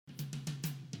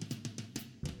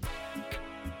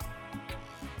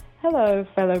Hello,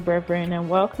 fellow brethren, and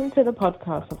welcome to the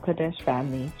podcast of Kodesh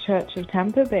Family, Church of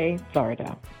Tampa Bay,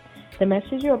 Florida. The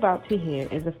message you're about to hear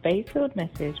is a faith-filled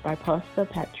message by Pastor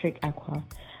Patrick Aqua,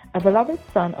 a beloved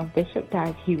son of Bishop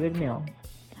Dag Heward-Mills.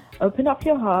 Open up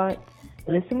your heart,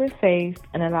 listen with faith,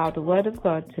 and allow the Word of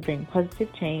God to bring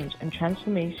positive change and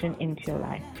transformation into your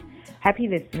life. Happy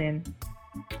listening.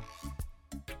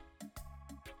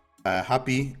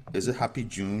 Is it happy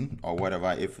June or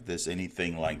whatever, if there's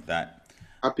anything like that.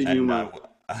 Happy New Month.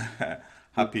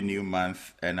 Happy New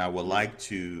Month. And I would like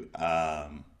to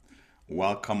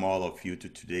welcome all of you to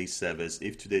today's service.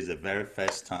 If today is the very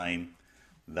first time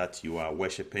that you are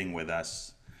worshiping with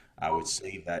us, I would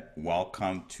say that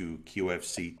welcome to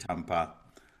QFC Tampa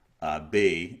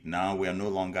Bay. Now we are no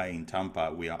longer in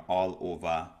Tampa. We are all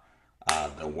over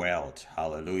the world.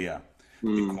 Hallelujah.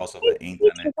 Because of the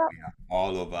internet, we are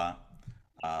all over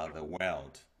the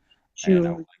world. And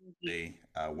I would like to say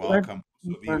welcome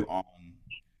to you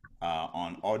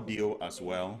on audio as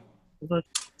well.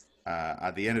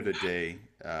 At the end of the day,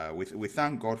 we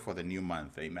thank God for the new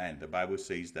month. Amen. The Bible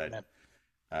says that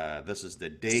this is the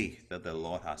day that the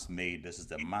Lord has made. This is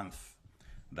the month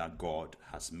that God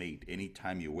has made.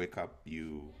 Anytime you wake up,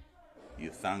 you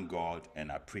thank God and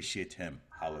appreciate Him.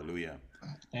 Hallelujah.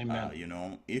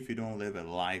 Amen. If you don't live a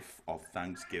life of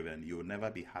thanksgiving, you will never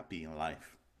be happy in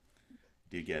life.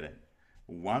 Do you get it?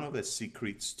 One of the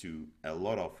secrets to a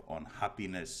lot of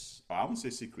unhappiness, or I won't say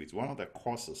secrets, one of the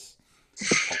causes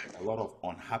of a lot of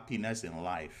unhappiness in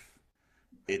life,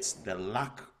 it's the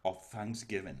lack of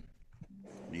thanksgiving,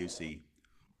 you see,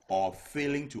 or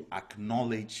failing to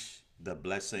acknowledge the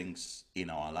blessings in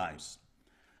our lives.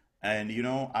 And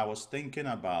I was thinking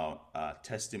about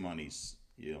testimonies,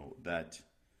 that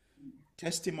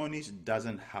testimonies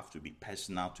doesn't have to be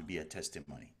personal to be a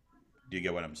testimony. Do you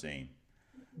get what I'm saying?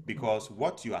 Because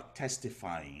what you are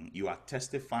testifying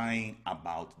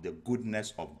about the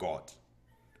goodness of God.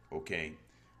 Okay?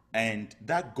 And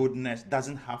that goodness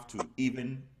doesn't have to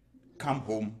even come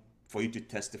home for you to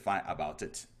testify about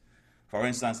it. For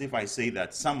instance, if I say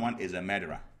that someone is a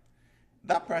murderer,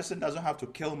 that person doesn't have to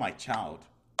kill my child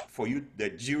for you,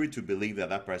 the jury, to believe that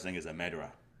that person is a murderer.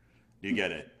 Do you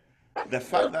get it? The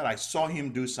fact that I saw him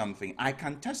do something, I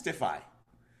can testify.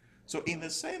 So in the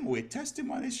same way,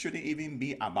 testimonies shouldn't even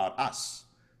be about us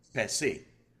per se,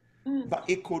 but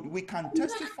we can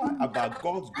testify about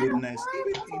God's goodness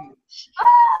even in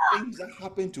things that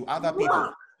happen to other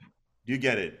people. Do you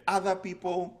get it? Other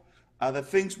people, the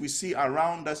things we see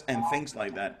around us and things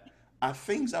like that are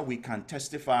things that we can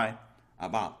testify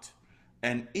about.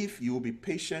 And if you will be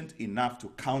patient enough to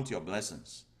count your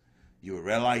blessings, you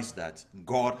realize that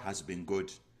God has been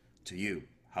good to you.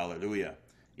 Hallelujah.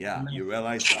 Yeah, you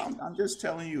realize, I'm just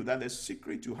telling you that the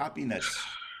secret to happiness,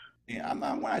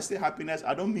 when I say happiness,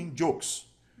 I don't mean jokes.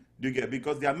 Do you get?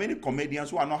 Because there are many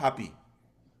comedians who are not happy.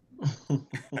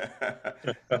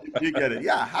 You get it?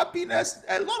 Yeah, happiness.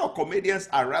 A lot of comedians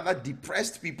are rather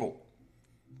depressed people,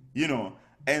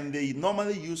 and they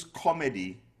normally use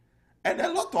comedy. And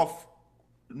a lot of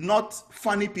not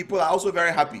funny people are also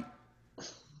very happy.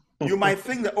 You might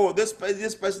think that,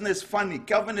 this person is funny.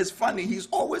 Kelvin is funny. He's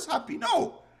always happy.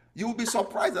 No, you will be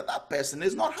surprised that that person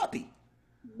is not happy.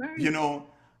 Right.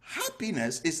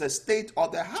 Happiness is a state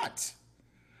of the heart.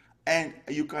 And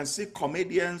you can see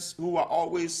comedians who are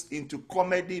always into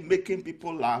comedy, making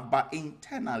people laugh, but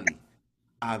internally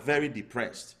are very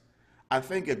depressed. I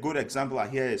think a good example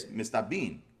here is Mr.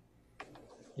 Bean.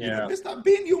 Yeah. Mr.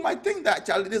 Bean, you might think that,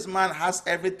 Charlie, this man has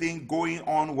everything going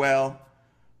on well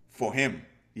for him.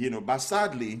 But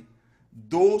sadly,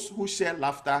 those who share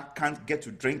laughter can't get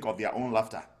to drink of their own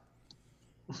laughter.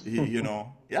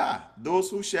 Yeah, those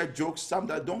who share jokes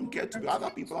sometimes don't get to. Other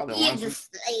people are the ones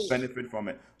who benefit from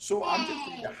it. So I'm just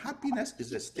saying that happiness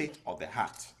is a state of the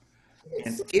heart.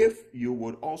 And if you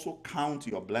would also count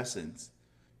your blessings,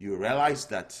 you realize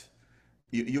that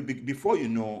before you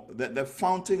know, the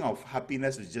fountain of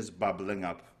happiness is just bubbling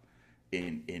up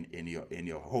in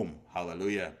your home.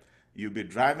 Hallelujah. You'll be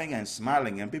driving and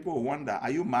smiling, and people will wonder,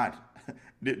 are you mad?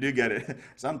 Do you get it?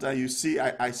 Sometimes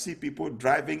I see people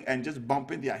driving and just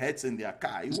bumping their heads in their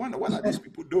car. You wonder, what are these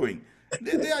people doing?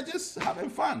 They are just having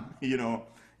fun,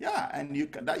 Yeah, and you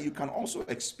can also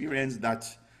experience that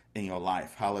in your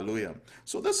life. Hallelujah.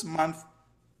 So this month,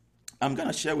 I'm going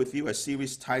to share with you a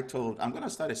series titled, I'm going to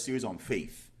start a series on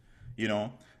faith,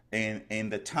 in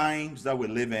the times that we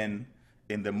live in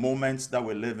the moments that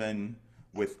we live in,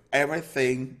 with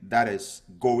everything that is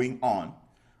going on.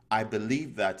 I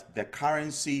believe that the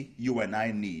currency you and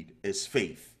I need is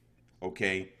faith,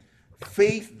 okay?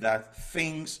 Faith that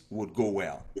things would go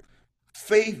well.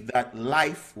 Faith that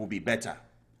life will be better.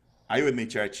 Are you with me,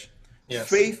 church? Yes.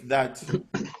 Faith that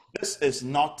this is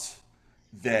not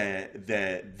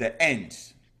the end.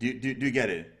 Do you get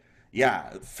it? Yeah.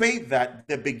 Faith that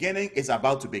the beginning is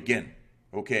about to begin.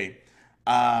 Okay.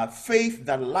 Faith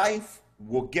that life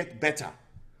will get better.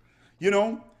 You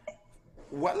know,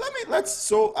 well,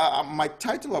 my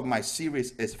title of my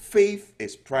series is Faith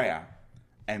is Prayer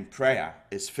and Prayer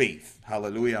is Faith.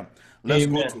 Hallelujah. Let's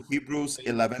go Amen. to Hebrews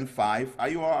 11:5. Are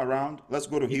you all around? Let's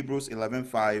go to Hebrews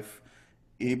 11:5.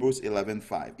 Hebrews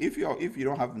 11:5. If you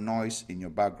don't have noise in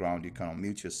your background, you can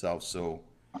unmute yourself so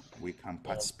we can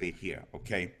participate here.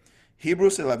 Okay.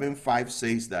 Hebrews 11:5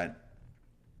 says that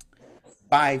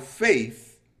by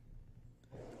faith,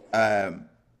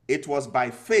 it was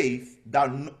by faith that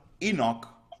Enoch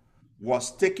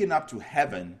was taken up to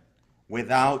heaven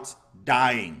without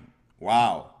dying.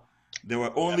 Wow. There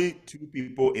were only two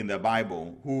people in the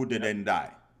Bible who didn't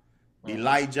die.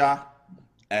 Elijah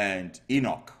and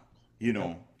Enoch, you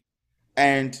know.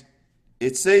 And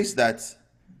it says that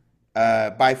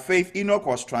by faith Enoch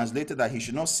was translated that he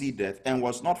should not see death and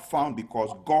was not found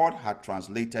because God had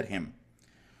translated him.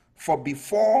 For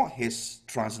before his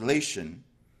translation,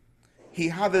 he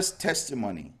had this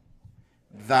testimony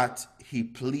that he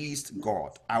pleased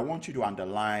God. I want you to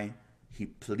underline, he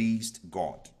pleased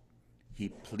God. He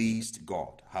pleased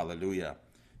God. Hallelujah.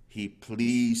 He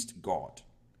pleased God.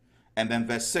 And then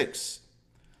verse 6.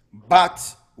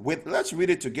 But let's read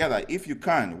it together if you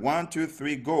can. 1, 2,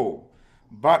 3, go.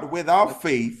 But without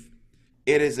faith,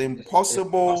 it is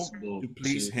impossible to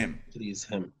please him.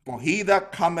 For he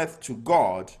that cometh to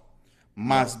God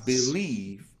must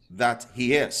believe that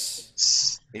he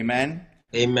is. Amen.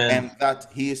 Amen. And that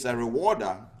he is a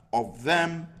rewarder of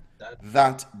them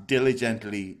that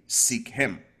diligently seek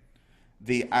him.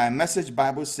 The Message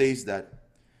Bible says that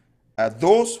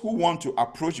those who want to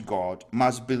approach God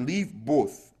must believe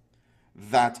both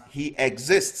that he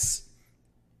exists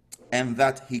and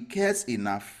that he cares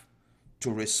enough to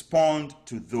respond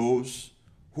to those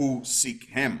who seek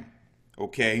him.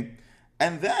 Okay?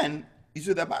 And then, you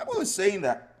see, the Bible is saying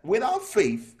that without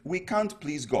faith, we can't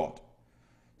please God.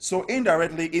 So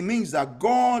indirectly, it means that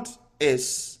God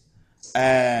is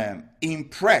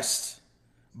impressed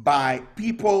by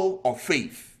people of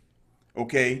faith.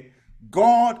 Okay?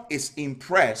 God is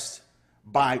impressed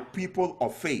by people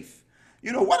of faith.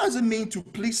 You know, what does it mean to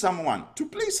please someone? To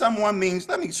please someone means,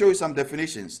 let me show you some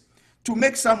definitions. To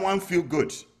make someone feel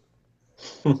good.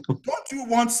 Don't you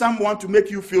want someone to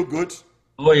make you feel good?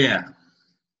 Oh, yeah.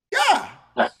 Yeah.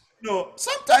 You know,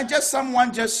 sometimes just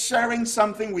someone just sharing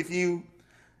something with you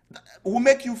will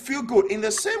make you feel good. In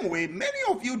the same way, many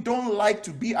of you don't like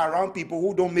to be around people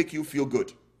who don't make you feel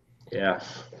good. Yeah.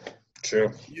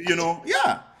 True. You know,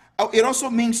 yeah. It also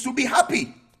means to be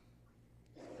happy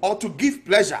or to give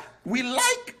pleasure. We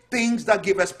like things that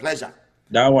give us pleasure.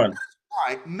 That one. That's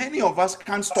why many of us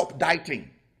can't stop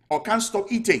dieting or can't stop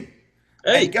eating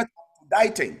Hey. and get to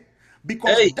dieting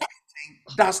because dieting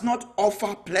does not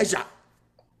offer pleasure.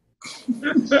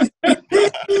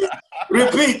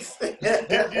 Repeat.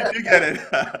 Did you get it?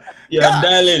 Yeah,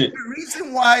 darling. The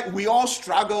reason why we all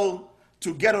struggle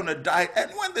to get on a diet,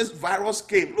 and when this virus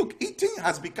came, look, eating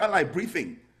has become like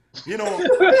breathing. You know,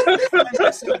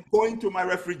 I'm going to my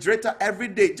refrigerator every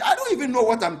day. I don't even know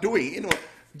what I'm doing. You know,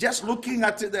 just looking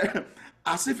at it there,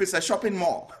 as if it's a shopping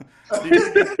mall.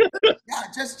 Yeah,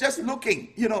 just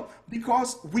looking. You know,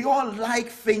 because we all like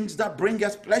things that bring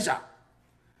us pleasure.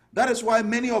 That is why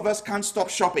many of us can't stop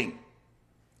shopping.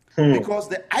 Because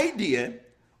the idea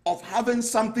of having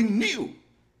something new,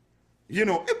 you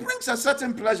know, it brings a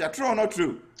certain pleasure. True or not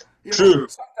true? You know,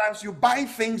 sometimes you buy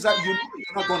things that you know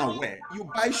you're not going to wear. You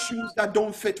buy shoes that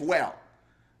don't fit well,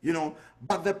 you know,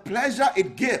 but the pleasure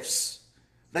it gives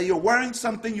that you're wearing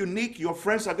something unique, your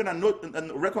friends are going to know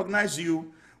and recognize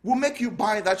you, will make you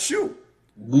buy that shoe.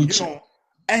 You know,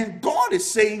 and God is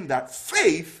saying that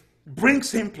faith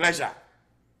brings him pleasure.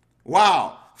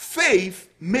 Wow. Faith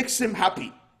makes him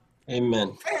happy.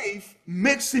 Amen. Faith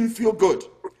makes him feel good.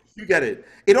 You get it?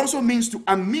 It also means to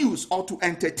amuse or to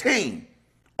entertain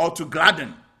or to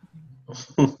gladden.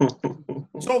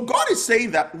 So God is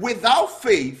saying that without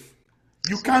faith,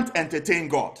 you can't entertain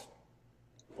God.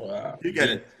 Wow. You get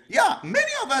it? Yeah,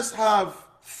 many of us have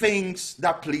things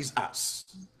that please us.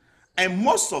 And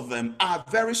most of them are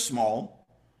very small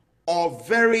or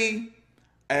very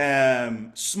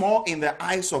small in the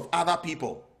eyes of other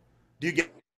people. Do you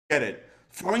get it?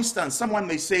 For instance, someone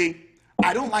may say,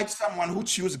 I don't like someone who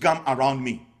chews gum around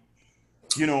me.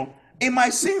 You know, it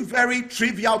might seem very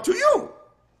trivial to you,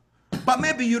 but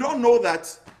maybe you don't know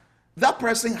that that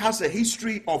person has a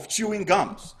history of chewing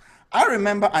gums. I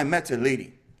remember I met a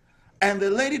lady. and the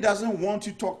lady doesn't want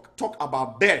to talk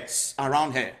about birds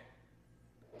around her.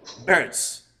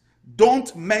 Birds.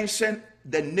 Don't mention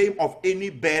the name of any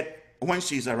bird when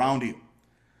she's around you.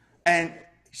 And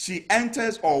she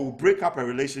enters or will break up a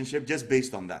relationship just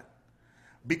based on that.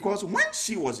 Because when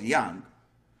she was young,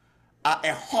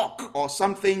 a hawk or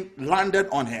something landed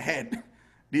on her head.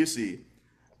 Do you see?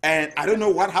 And I don't know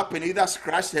what happened. Either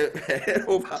scratched her head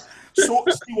over. So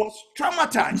she was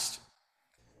traumatized.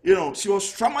 She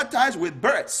was traumatized with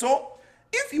birds. So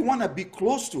if you want to be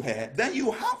close to her, then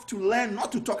you have to learn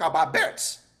not to talk about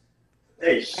birds.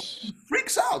 She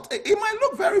freaks out. It might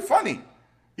look very funny.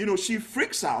 She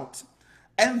freaks out.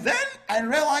 And then I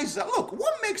realized that, look,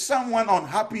 what makes someone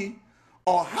unhappy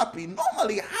or happy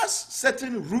normally has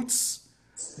certain roots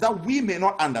that we may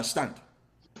not understand.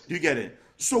 Do you get it?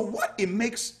 So what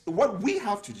we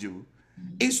have to do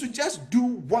is to just do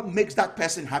what makes that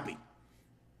person happy.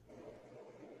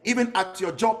 Even at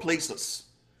your job places,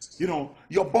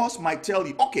 your boss might tell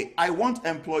you, okay, I want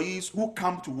employees who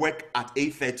come to work at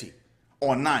 8:30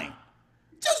 or 9.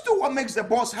 Just do what makes the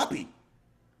boss happy.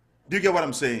 Do you get what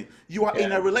I'm saying? You are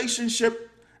in a relationship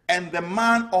and the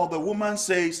man or the woman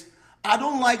says, I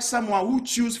don't like someone who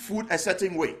chews food a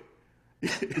certain way.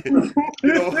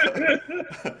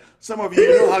 Some of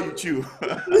you know how you chew.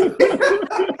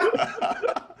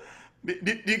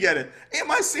 Do you get it? It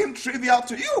might seem trivial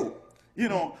to you,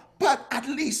 but at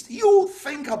least you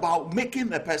think about making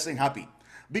the person happy,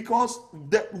 because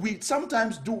we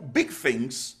sometimes do big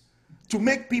things to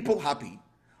make people happy,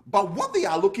 but what they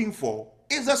are looking for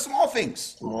is the small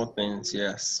things. Small things,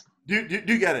 yes. Do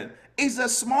you get it? It's the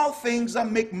small things that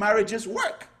make marriages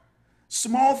work.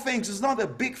 Small things, it's not the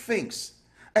big things.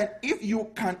 And if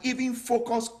you can even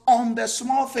focus on the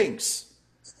small things,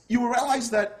 you realize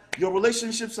that your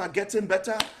relationships are getting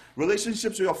better,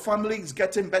 relationships with your family is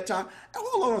getting better, a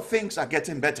whole lot of things are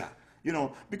getting better.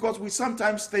 Because we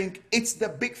sometimes think it's the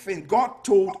big thing. God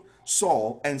told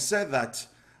Saul and said that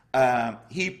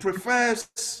he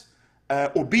prefers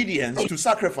obedience to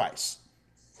sacrifice.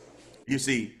 You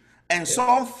see, and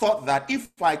Saul thought that if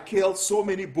I kill so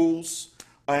many bulls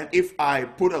and if I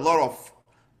put a lot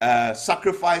of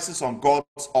sacrifices on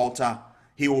God's altar,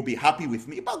 he will be happy with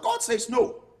me. But God says,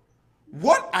 no.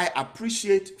 What I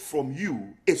appreciate from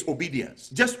you is obedience.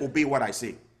 Just obey what I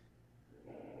say.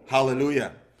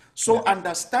 Hallelujah. So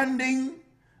understanding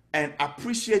and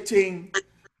appreciating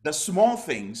the small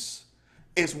things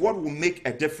is what will make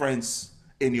a difference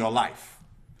in your life.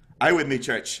 Are you with me,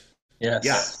 church? Yes.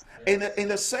 Yeah. In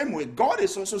the same way, God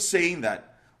is also saying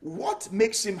that what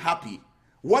makes him happy,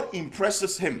 what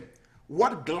impresses him,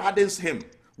 what gladdens him,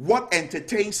 what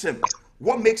entertains him,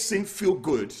 what makes him feel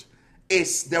good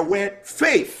is the word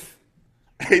faith.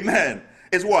 Amen.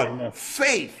 Is what? Amen.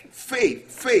 Faith.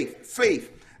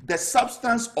 The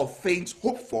substance of things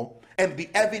hoped for and the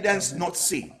evidence not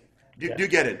seen. Do you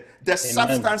get it? The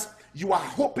substance, you are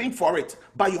hoping for it,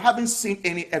 but you haven't seen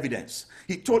any evidence.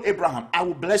 He told Abraham, I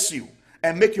will bless you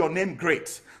and make your name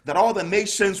great, that all the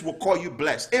nations will call you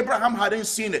blessed. Abraham hadn't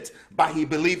seen it, but he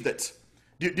believed it.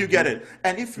 Do you get it?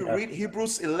 And if you read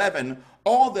Hebrews 11,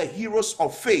 all the heroes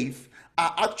of faith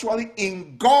are actually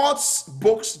in God's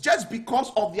books just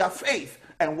because of their faith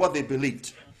and what they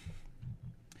believed.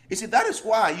 You see, that is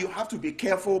why you have to be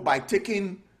careful by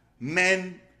taking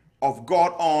men of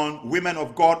God on, women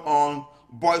of God on,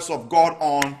 boys of God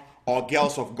on, or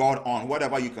girls of God on,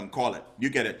 whatever you can call it. You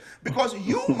get it? Because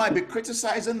you might be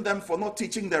criticizing them for not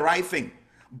teaching the right thing,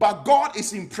 but God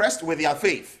is impressed with their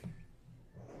faith.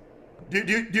 Do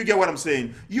you get what I'm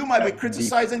saying? You might be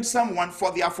criticizing someone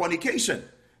for their fornication,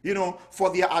 for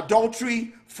their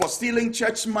adultery, for stealing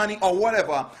church money or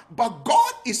whatever, but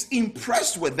God is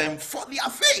impressed with them for their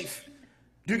faith.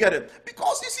 Do you get it?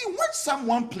 Because you see, when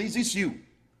someone pleases you,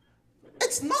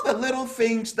 it's not the little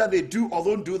things that they do or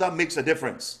don't do that makes a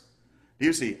difference. Do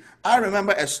you see? I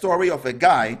remember a story of a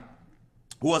guy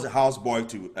who was a houseboy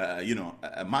to,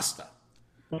 a master,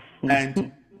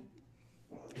 and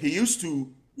he used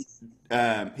to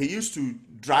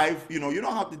drive. You know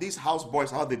how these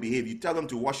houseboys, how they behave. You tell them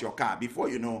to wash your car before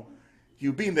you'll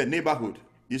be in the neighborhood.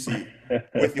 You see,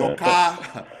 with your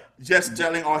car, just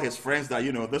telling all his friends that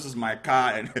this is my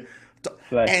car,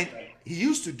 and he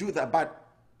used to do that,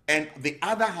 and the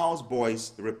other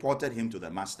houseboys reported him to the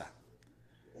master.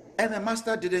 And the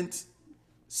master didn't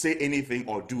say anything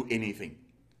or do anything,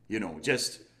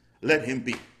 just let him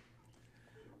be.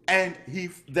 And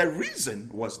the reason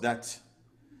was that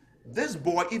this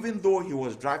boy, even though he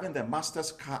was driving the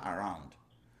master's car around,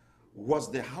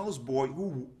 was the houseboy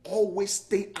who always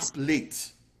stayed up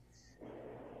late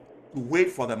to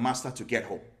wait for the master to get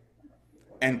home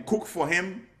and cook for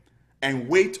him and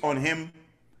wait on him.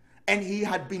 And he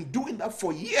had been doing that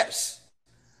for years.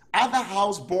 Other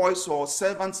house boys or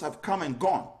servants have come and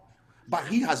gone, but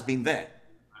he has been there.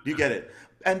 You get it?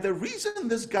 And the reason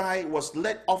this guy was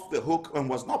let off the hook and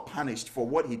was not punished for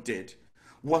what he did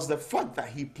was the fact that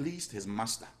he pleased his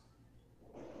master.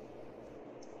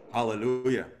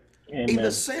 Hallelujah. Amen. In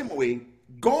the same way,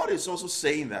 God is also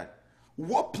saying that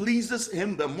what pleases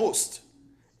him the most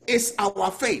is our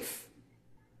faith.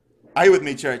 Are you with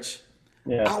me, church?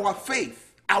 Yeah. Our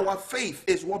faith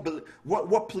is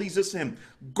what pleases him.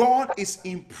 God is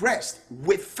impressed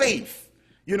with faith,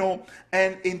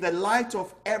 and in the light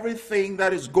of everything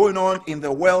that is going on in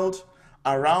the world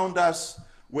around us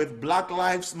with Black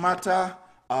Lives Matter,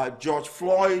 George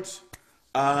Floyd,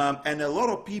 and a lot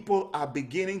of people are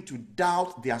beginning to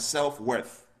doubt their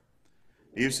self-worth.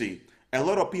 You see, a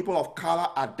lot of people of color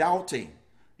are doubting,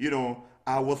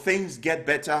 will things get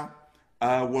better?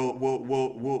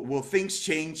 Will things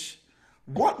change?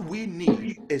 What we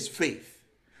need is faith.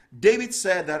 David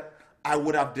said that I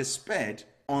would have despaired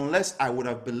unless I would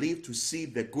have believed to see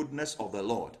the goodness of the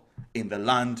Lord in the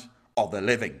land of the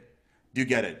living. Do you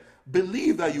get it?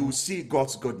 Believe that you will see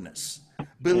God's goodness.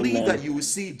 Believe Amen. that you will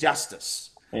see justice.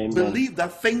 Amen. Believe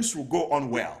that things will go on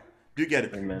well. Do you get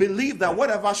it? Amen. Believe that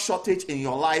whatever shortage in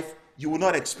your life, you will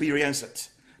not experience it.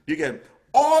 Do you get it?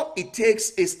 All it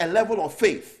takes is a level of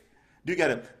faith. Do you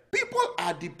get it? People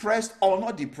are depressed or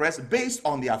not depressed based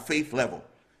on their faith level.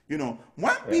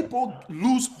 When people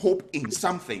lose hope in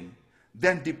something,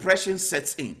 then depression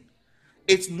sets in.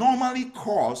 It's normally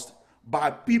caused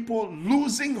by people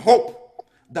losing hope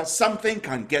that something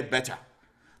can get better.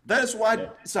 That is why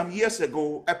some years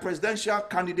ago, a presidential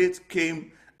candidate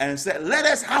came and said, let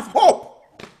us have hope.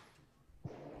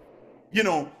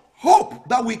 Hope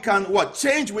that we can,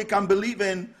 change we can believe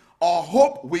in, or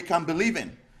hope we can believe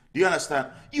in. Do you understand?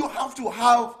 You have to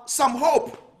have some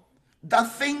hope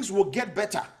that things will get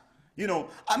better. You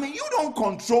don't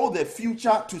control the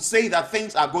future to say that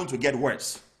things are going to get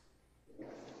worse.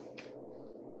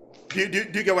 Do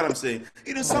you get what I'm saying?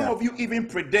 Some of you even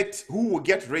predict who will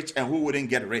get rich and who wouldn't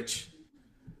get rich.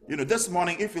 This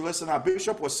morning, if you listen, our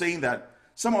bishop was saying that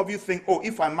some of you think,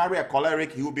 if I marry a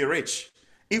choleric, he will be rich.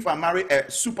 If I marry a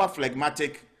super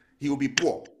phlegmatic, he will be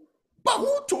poor. But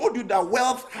who told you that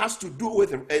wealth has to do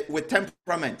with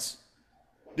temperament?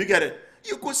 Do you get it?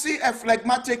 You could see a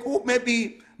phlegmatic who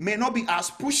may not be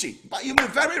as pushy, but you may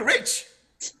be very rich.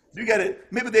 Do you get it?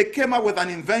 Maybe they came up with an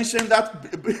invention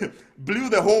that blew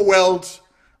the whole world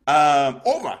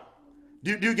over.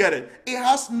 Do you get it? It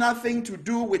has nothing to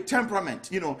do with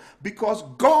temperament, because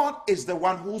God is the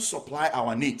one who supplies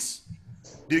our needs.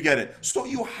 Do you get it? So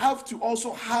you have to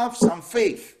also have some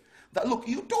faith that, look,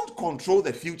 you don't control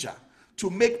the future to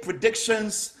make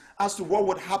predictions as to what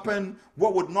would happen,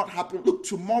 what would not happen. Look,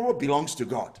 tomorrow belongs to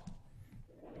God.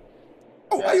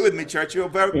 Oh, are you with me, church? You're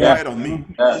very quiet on me.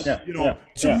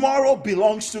 Tomorrow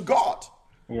belongs to God.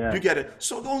 Yeah. You get it?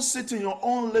 So don't sit in your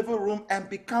own living room and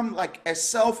become like a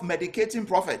self-medicating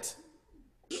prophet.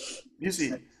 You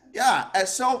see? Yeah,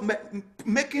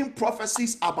 making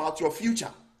prophecies about your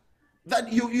future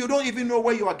that you don't even know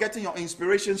where you are getting your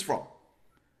inspirations from.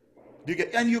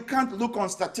 And you can't look on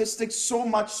statistics so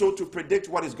much so to predict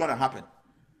what is going to happen.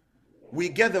 We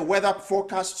get the weather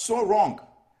forecast so wrong.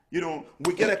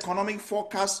 We get economic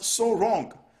forecast so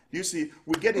wrong. You see,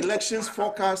 we get elections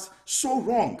forecast so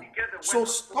wrong. So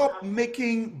stop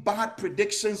making bad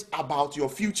predictions about your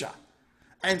future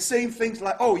and saying things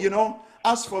like,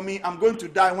 as for me, I'm going to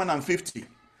die when I'm 50.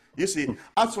 You see,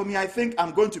 as for me, I think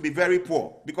I'm going to be very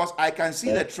poor because I can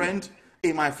see the trend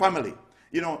in my family.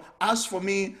 As for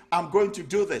me, I'm going to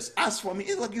do this. As for me,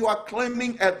 it's like you are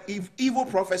claiming an evil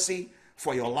prophecy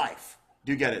for your life.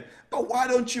 Do you get it? But why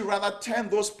don't you rather turn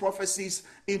those prophecies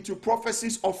into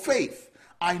prophecies of faith?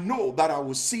 I know that I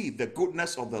will see the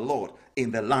goodness of the Lord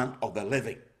in the land of the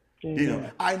living.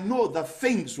 I know that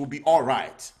things will be all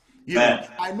right.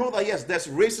 I know that, yes, there's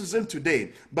racism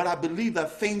today, but I believe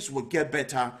that things will get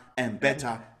better and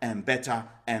better and better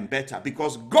and better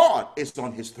because God is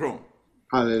on his throne.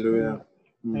 Hallelujah.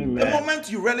 Amen. The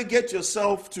moment you relegate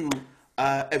yourself to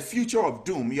a future of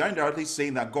doom, you're indirectly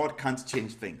saying that God can't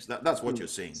change things. That's what you're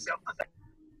saying.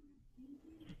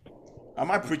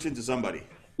 Am I preaching to somebody?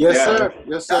 Yes, sir.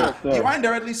 Yes, sir. You are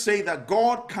indirectly saying that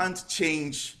God can't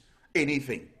change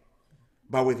anything.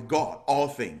 But with God, all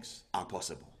things are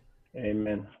possible.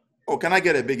 Amen. Oh, can I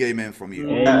get a big amen from you?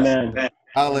 Amen.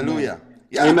 Hallelujah.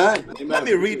 Yeah. Amen. Let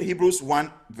me read Hebrews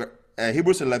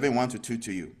 11, 1 to 2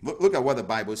 to you. Look at what the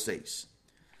Bible says.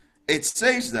 It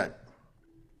says that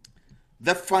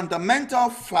the fundamental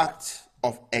fact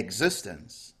of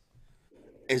existence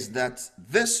is that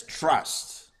this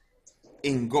trust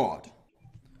in God,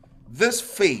 this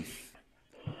faith,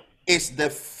 is the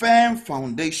firm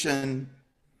foundation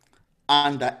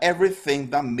under everything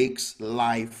that makes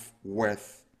life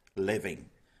worth living.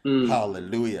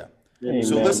 Hallelujah. Amen.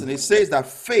 So listen, it says that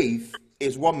faith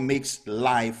is what makes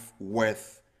life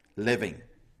worth living.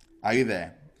 Are you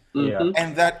there? Yeah.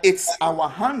 And that it's our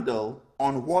handle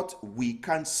on what we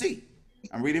can see.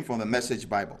 I'm reading from the Message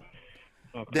Bible.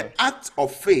 Okay. The act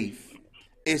of faith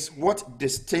is what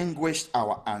distinguished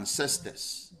our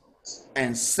ancestors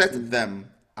and set them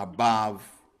above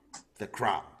the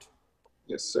crowd.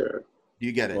 Yes, sir. Do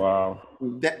you get it? Wow.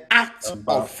 The act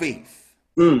of faith.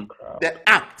 Mm. The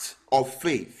act of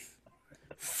faith.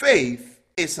 Faith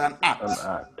is an act. An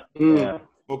act. Mm. Yeah.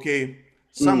 Okay.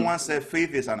 Someone said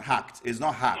faith is an act. It's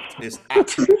not act. It's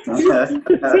act.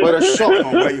 What a shock.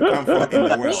 From where you come from in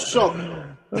the world. Shock.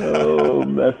 Oh,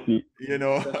 mercy. You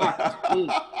know.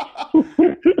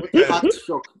 Act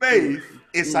shock. Faith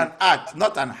is an act,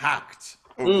 not an act.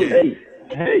 Okay.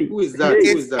 Hey. Who is that? Who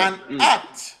is It's that? an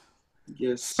act.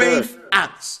 Yes, sir. Faith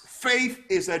acts. Faith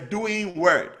is a doing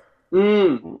word.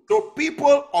 Mm. So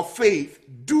people of faith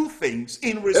do things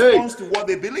in response to what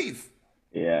they believe.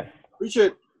 Yes. Preach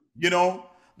it. You know,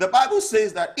 the Bible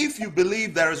says that if you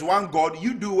believe there is one God,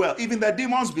 you do well. Even the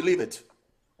demons believe it.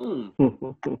 Mm.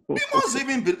 Demons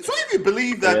even believe. So if you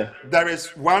believe that there is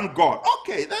one God,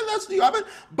 okay, then that's you have it.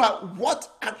 But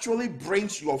what actually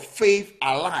brings your faith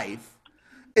alive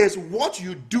is what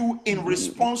you do in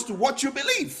response to what you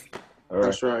believe. All right.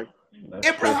 That's right. That's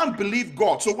Abraham believed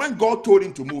God. So when God told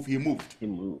him to move, he moved. true. He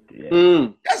moved. Yeah.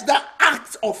 Mm. That's the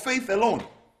act of faith alone.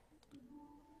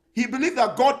 He believed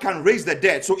that God can raise the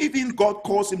dead. So even God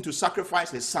calls him to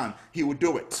sacrifice his son, he will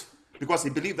do it because he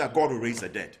believed that God will raise the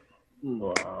dead.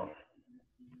 Wow.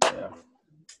 Yeah.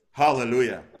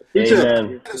 Hallelujah. Preach it.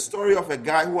 Amen. The story of a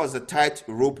guy who was a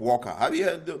tightrope walker. Have you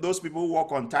heard those people who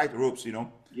walk on tight ropes, you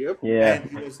know? Yep. Yeah.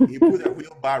 And he put a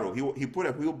wheelbarrow. He put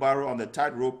a wheelbarrow on the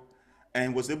tightrope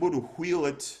and was able to wheel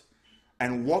it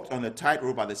and walked on the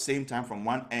tightrope at the same time from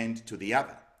one end to the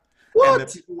other. What? And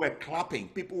the people were clapping.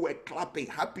 People were clapping,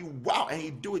 happy, wow. And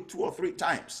he'd do it 2 or 3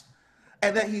 times.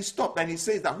 And then he stopped and he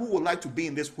says that who would like to be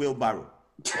in this wheelbarrow?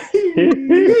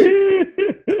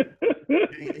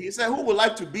 He said, who would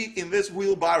like to be in this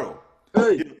wheelbarrow?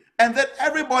 Hey. And then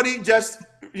everybody just,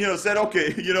 said,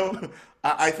 okay,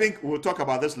 I think we'll talk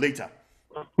about this later.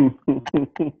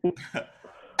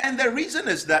 And the reason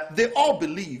is that they all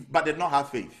believe, but they don't have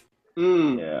faith.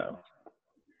 Mm. Yeah.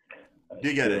 Do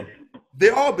you get it? They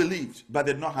all believed, but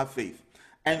did not have faith.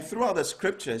 And throughout the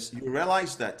scriptures, you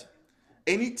realize that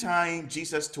anytime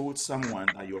Jesus told someone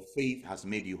that your faith has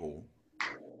made you whole,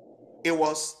 it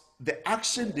was the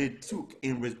action they took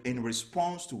in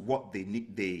response to what they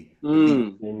believed.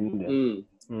 Mm.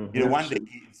 One day,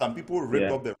 some people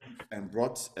ripped up the roof and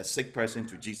brought a sick person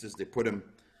to Jesus. They put him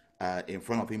in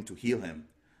front of him to heal him.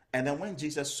 And then when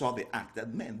Jesus saw the act,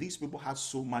 that man, these people had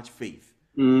so much faith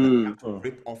that they had to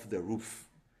rip off the roof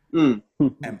and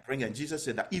bring it. Jesus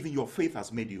said that even your faith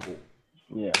has made you whole.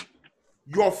 Yeah.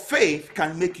 Your faith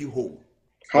can make you whole.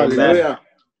 Hallelujah.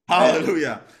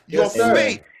 Hallelujah. Your Yes, sir.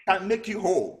 faith can make you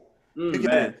whole.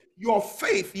 Amen. Your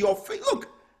faith. Look,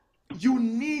 you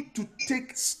need to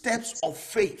take steps of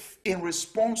faith in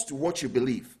response to what you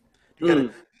believe. You get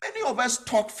it? Many of us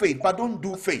talk faith, but don't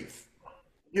do faith.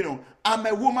 I'm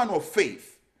a woman of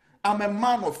faith. I'm a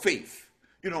man of faith.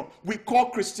 We call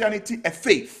Christianity a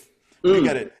faith. You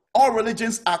get it? All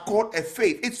religions are called a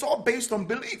faith. It's all based on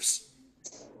beliefs.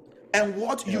 And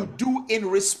what you do in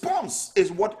response is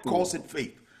what calls it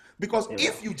faith. Because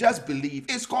if you just believe,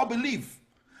 it's called belief.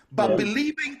 But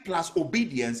believing plus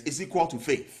obedience is equal to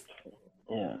faith.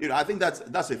 Yeah. I think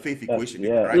that's a faith equation,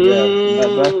 Yeah. right? Yeah.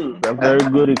 That's a very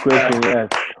good equation. Yes.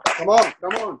 Come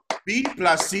on. B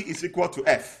plus C is equal to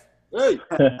F. Hey.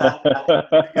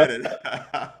 Get it?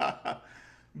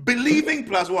 Believing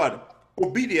plus what?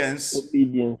 Obedience.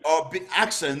 Obedience. Or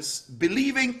actions.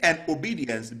 Believing and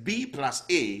obedience, B plus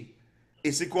A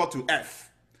is equal to F.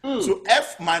 So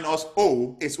F minus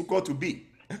O is equal to B.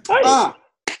 Ah.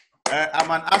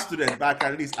 I'm an art student, but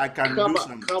at least I can Come do on.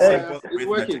 some Come simple on. It's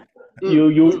working. arithmetic.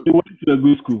 You went to a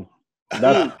good school.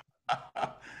 That's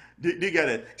Do you get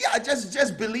it? Yeah,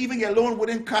 just believing alone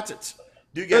wouldn't cut it.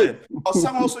 Do you get it? Or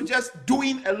some also just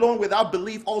doing alone without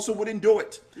belief also wouldn't do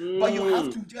it. But you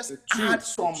have to just add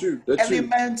some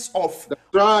elements of That's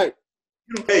right.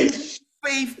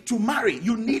 faith to marry.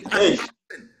 You need an action.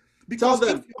 Because Tell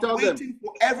them, if you're tell them. waiting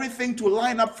for everything to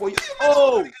line up for you,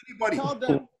 Oh, you're not marry anybody. Tell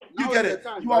them. You Now get is it? the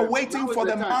time, You are brother. waiting Now is for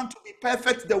the the time. man to be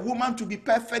perfect, the woman to be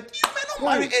perfect. You may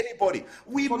not marry anybody.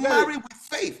 We Forget marry it. with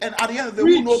faith, and at the end of the day,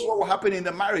 who Preach. knows what will happen in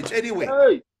the marriage anyway?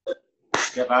 Hey,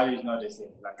 The value is not the same.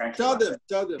 Like, I tell can't them,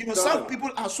 tell them, You know, tell some them. people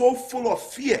are so full of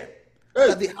fear Hey.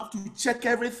 that they have to check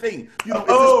everything. You know,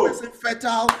 Oh. is this person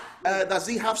fertile? Does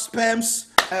he have sperms?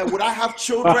 Would I have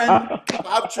children? If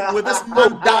I have children, will this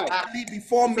man die early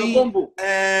before It's a me? combo.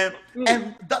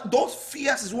 And those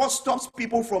fears is what stops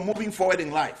people from moving forward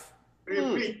in life.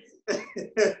 repeat.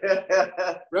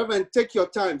 Reverend, take your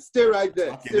time. Stay right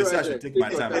there. Okay, Stay this I right should there. take my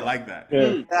time. I like that.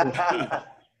 Yeah.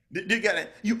 Do you get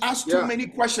it? You ask too Yeah. many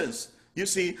questions, you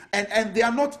see, and they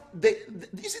are not.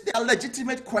 You see, they are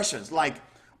legitimate questions like,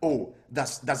 oh,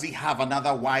 does he have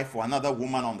another wife or another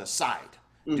woman on the side?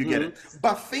 Do you get it?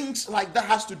 But things like that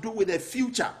has to do with the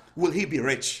future. Will he be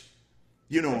rich?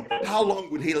 You know, how long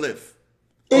will he live?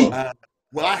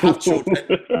 Will I have children?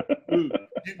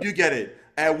 You get it?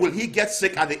 Will he get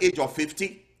sick at the age of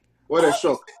 50? What a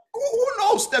shock. Who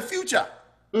knows the future?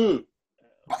 Mm.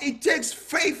 But it takes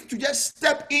faith to just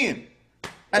step in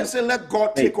and say, let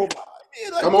God take over.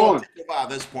 Let Come God on. take over at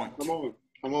this point. Come on.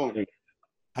 Come on.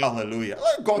 Hallelujah.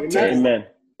 Let God take over. Amen.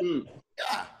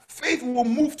 Yeah. Faith will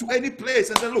move to any place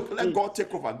and say, look, let God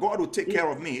take over. God will take care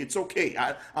of me. It's okay.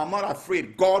 I'm not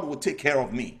afraid. God will take care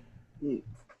of me.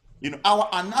 You know, our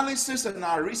analysis and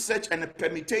our research and the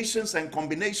permutations and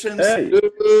combinations, Hey.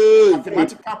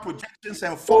 mathematical projections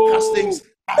and forecastings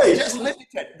are just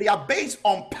limited. They are based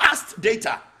on past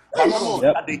data, but not on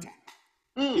Yep. that data.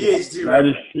 PhD, That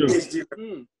is true.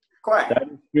 PhD. Quiet. That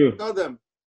is true. Tell them.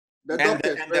 The And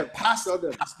doctors. the, and the past Tell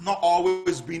them. has not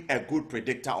always been a good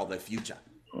predictor of the future.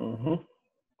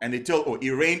 And they tell, oh, it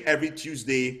rained every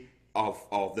Tuesday of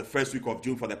the first week of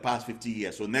June for the past 50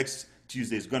 years. So next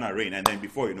Tuesday is going to rain. And then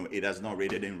before you know, it has not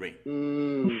rained, it didn't rain.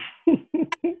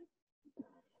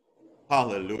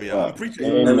 Hallelujah. I'm preaching.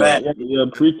 Amen.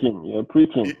 You're preaching. You're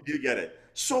preaching. You get it?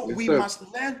 So Yes, we sir.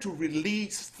 must learn to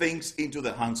release things into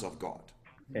the hands of God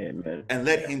Amen. and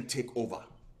let Him take over.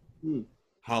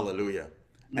 Hallelujah.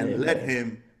 And let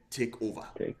Him take over.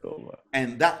 Take over.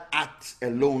 And that act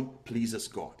alone pleases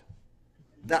God.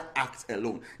 That act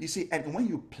alone. You see, and when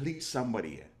you please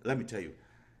somebody, let me tell you,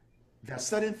 there are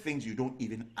certain things you don't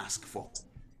even ask for.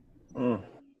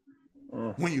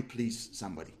 When you please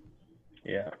somebody.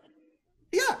 Yeah.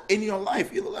 Yeah, in your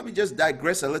life, let me just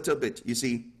digress a little bit. You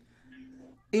see,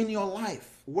 in your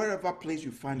life, wherever place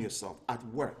you find yourself, at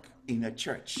work, in a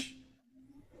church,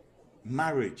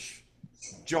 marriage,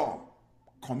 job,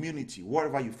 community,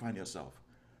 wherever you find yourself,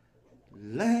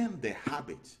 learn the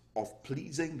habit of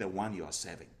pleasing the one you are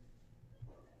serving.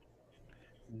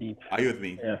 Deep. Are you with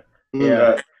me? Yeah.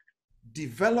 Yeah.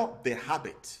 Develop the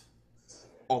habit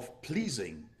of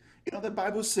pleasing. You know, the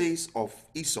Bible says of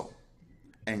Esau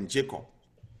and Jacob,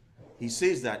 he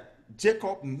says that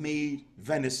Jacob made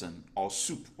venison or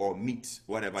soup or meat,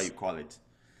 whatever you call it,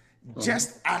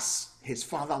 just as his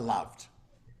father loved.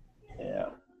 Yeah.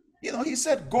 You know, he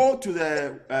said, go to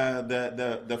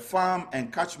the farm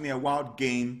and catch me a wild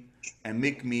game and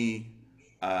make me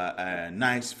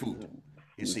nice food,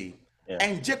 you see. Yeah.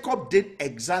 And Jacob did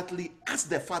exactly as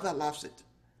the father loves it.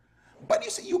 But you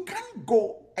see, you can't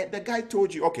go, and the guy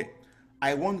told you, okay,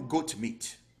 I want goat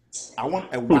meat. I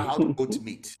want a wild goat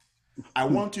meat. I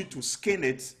want you to skin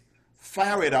it,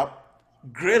 fire it up,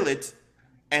 grill it,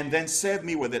 and then serve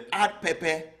me with it. Add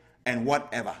pepper and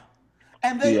whatever.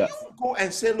 And then you go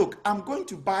and say, look, I'm going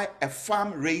to buy a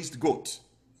farm-raised goat.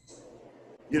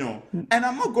 You know, and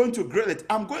I'm not going to grill it.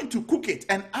 I'm going to cook it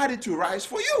and add it to rice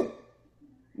for you.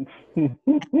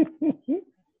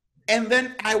 And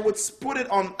then I would put it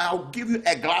on, I'll give you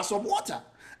a glass of water.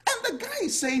 And the guy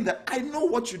is saying that I know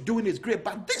what you're doing is great,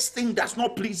 but this thing does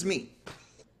not please me.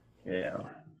 Yeah.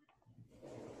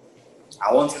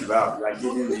 I want to give out. Like,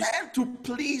 You learn to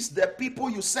please the people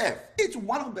you serve. It's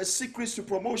one of the secrets to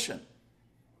promotion.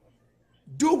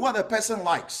 Do what the person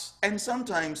likes. And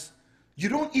sometimes you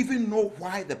don't even know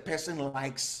why the person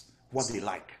likes what they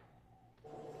like.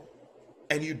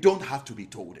 And you don't have to be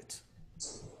told it.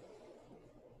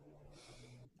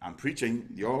 I'm preaching.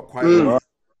 You're quite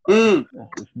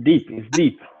It's deep. It's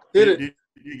deep. Hit it.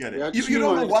 You get Yeah, it. You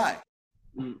don't know chew on it. why.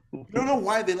 You don't know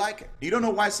why they like it. You don't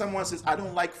know why someone says, I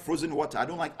don't like frozen water. I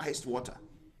don't like iced water.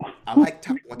 I like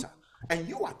tap water. And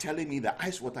you are telling me that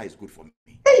iced water is good for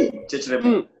me. I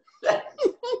mean,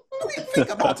 think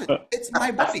about it. It's my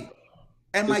body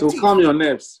and my It will teeth. calm your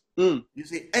nerves. You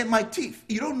see, and my teeth.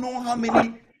 You don't know how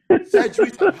many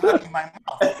surgeries I've had in my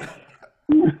mouth.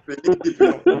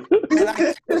 And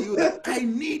I tell you that I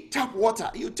need tap water.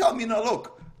 You tell me, no,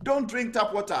 look, don't drink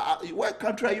tap water. Where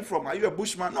country are you from? Are you a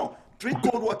bushman? No. drink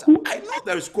cold water. I know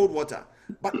there is cold water,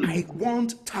 but I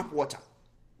want tap water.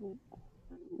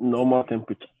 Normal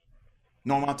temperature.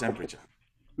 Normal temperature.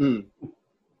 Mm.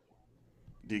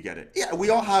 Do you get it? Yeah, we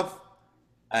all have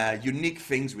unique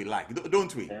things we like,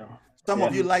 don't we? Yeah. Some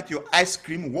of you like your ice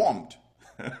cream warmed.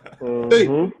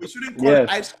 Mhm. We shouldn't call it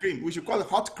ice cream. We should call it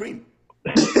hot cream.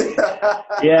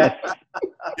 Yes.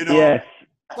 You know, Yes.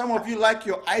 some of you like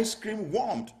your ice cream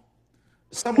warmed.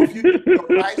 Some of you eat your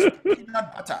rice with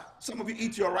peanut butter. Some of you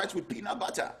eat your rice with peanut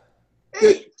butter.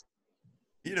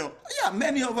 You know, yeah,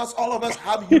 many of us, all of us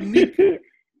have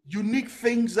unique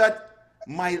things that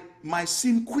might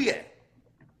seem queer.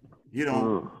 You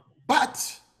know,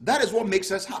 but that is what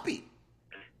makes us happy.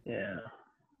 Yeah.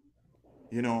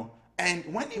 You know, and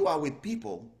when you are with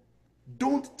people,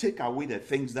 don't take away the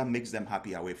things that makes them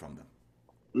happy away from them.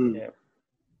 Mm. Yeah.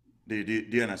 Do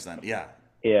you understand? Yeah.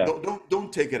 Yeah.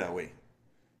 Don't take it away.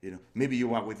 You know, maybe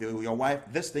you are with your wife.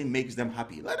 This thing makes them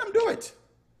happy. Let them do it.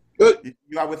 Good.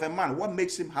 You are with a man. What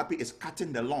makes him happy is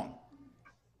cutting the lawn.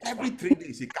 Every 3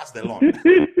 days he cuts the lawn.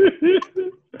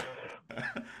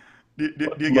 do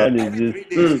you get it? Every 3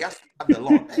 days he has to cut the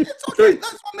lawn. And it's okay.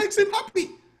 That's what makes him happy.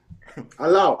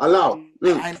 Allow. I know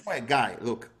a guy.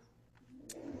 Look,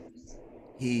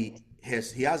 he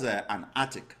has an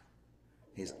attic.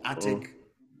 His attic.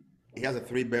 He has a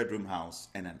 3-bedroom house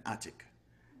and an attic.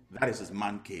 That is his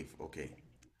man cave. Okay,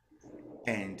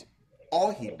 and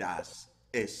all he does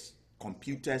is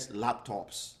computers,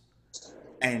 laptops,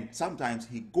 and sometimes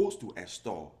he goes to a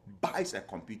store, buys a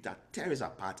computer, tears it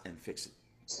apart, and fix it.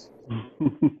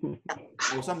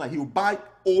 Or sometimes he'll buy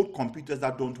old computers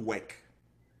that don't work,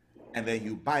 and then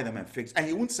you buy them and fix, and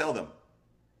he won't sell them.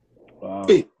 Wow.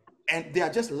 Hey, And they are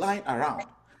just lying around.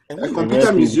 And a when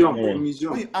computer museum. Yeah. when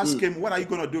Museum. you ask him, what are you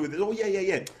going to do with it? Oh,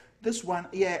 yeah. This one,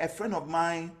 a friend of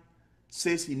mine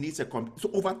says he needs a computer.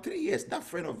 So over 3 years, that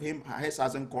friend of him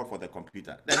hasn't called for the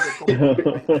computer. Then the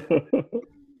computer.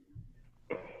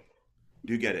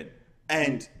 Do you get it?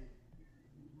 And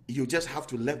you just have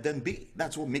to let them be.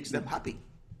 That's what makes them happy.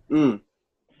 Mm.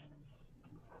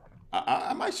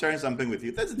 Am I sharing something with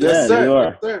you? That's Yes, Yeah, sir. you are.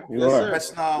 Yes, sir. You Yes, are. sir.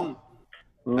 personal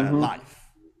life.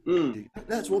 Mm.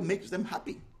 That's what makes them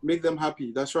happy. Make them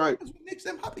happy. That's right. That's what makes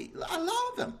them happy.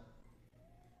 Allow them.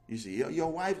 You see,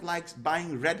 your wife likes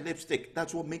buying red lipstick.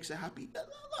 That's what makes her happy.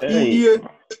 Hey. Yeah.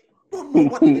 Don't know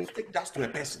what lipstick does to a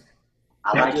person.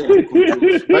 Budgetary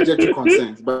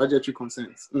consent. Budgetary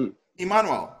consent. Mm.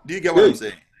 Emmanuel, do you get what I'm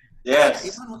saying?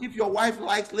 Yes. Emmanuel, if your wife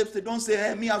likes lipstick, don't say,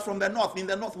 hey, me, I'm from the north. In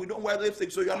the north, we don't wear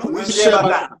lipstick, so you're not You wearing share share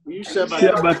butter. You share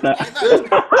Share butter. butter.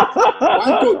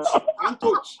 One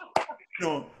touch. You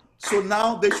know, so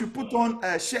now they should put on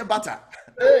shea butter.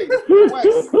 Hey, it works.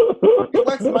 It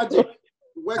works magic.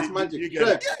 It works You magic. get it? Sure.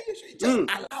 Yeah, you should just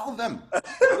allow them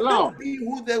Allow. be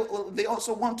who they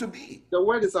also want to be. The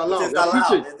word is It allowed. is You're allowed.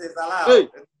 preaching. It is allowed. Hey.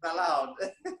 It is allowed.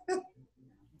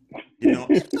 You know,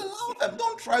 just allow them.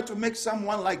 Don't try to make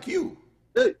someone like you.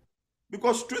 Hey.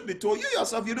 Because truth be told, you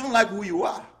yourself, you don't like who you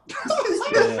are.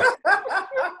 Yeah.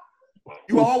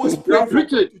 You are always You're praying for God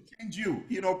preaching. to change you.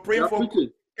 You know, praying You're for God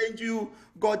preaching. to change you.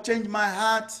 God, change my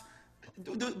heart.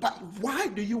 But why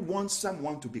do you want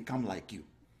someone to become like you?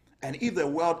 And if the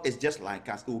world is just like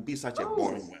us, it will be such a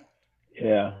boring world.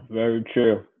 Yeah, very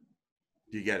true.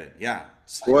 Do you get it? Yeah.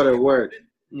 What a word.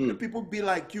 The people be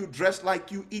like you, dress like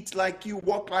you, eat like you,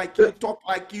 walk like you, talk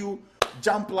like you,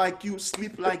 jump like you,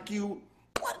 sleep like you.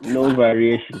 No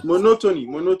variation.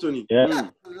 Monotony. Yeah.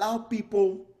 Allow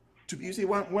people to be. You see,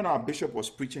 when our bishop was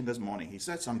preaching this morning, he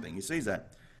said something. He says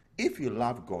that if you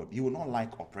love God, you will not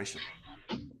like oppression.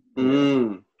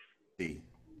 Mm. See,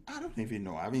 I don't even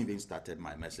know. I haven't even started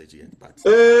my message yet, but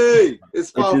Hey, it's It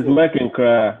is powerful. making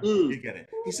cry. you get it.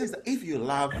 He says that if you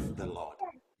love the Lord,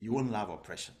 you won't love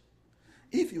oppression.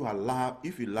 If you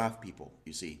love people,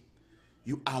 you see,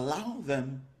 you allow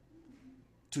them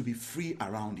to be free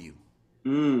around you.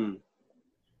 Mm.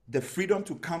 The freedom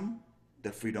to come,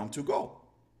 the freedom to go,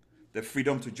 the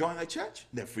freedom to join a church,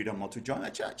 the freedom not to join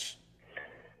a church,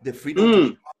 the freedom to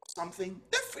be part of something,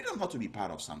 the freedom not to be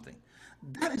part of something.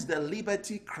 That is the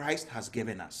liberty Christ has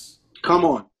given us. Come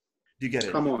on. Do you get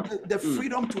it? Come on. The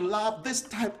freedom to love this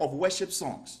type of worship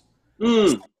songs.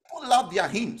 Mm. People love their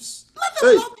hymns. Let them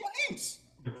Hey. love their hymns.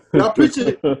 You are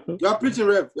preaching. You are preaching,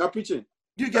 Rev. You are preaching.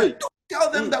 Do you get it? Don't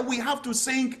tell them that we have to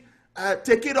sing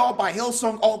Take It All by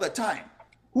Hillsong all the time.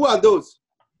 Who are those?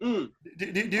 Mm. Do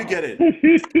you get it?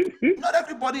 Not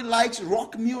everybody likes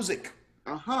rock music.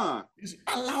 Uh-huh. You see,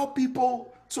 allow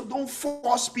people, so don't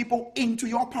force people into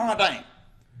your paradigm,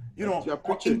 you know, You're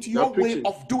or preaching. into You're your way preaching.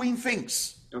 of doing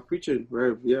things. You're preaching,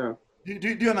 Rev. Yeah. Do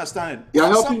you understand it? You're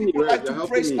Some helping me, people right? like You're to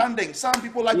pray helping me. standing. Some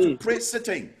people like to pray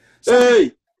sitting.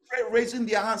 Hey. Raising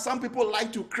their hands. Some people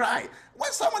like to cry.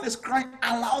 When someone is crying,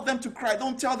 allow them to cry.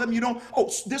 Don't tell them,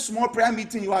 oh, this small prayer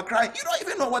meeting you are crying. You don't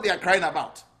even know what they are crying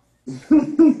about.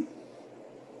 You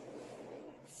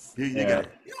get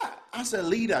it? Yeah. As a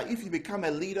leader, if you become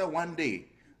a leader one day,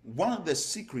 one of the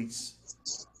secrets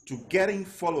to getting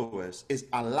followers is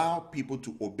allow people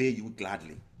to obey you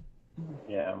gladly.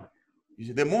 Yeah. You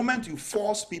see, the moment you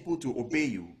force people to obey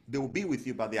you, they will be with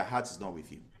you, but their heart is not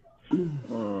with you.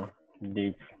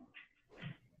 Deep.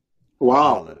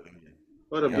 Wow. Hallelujah.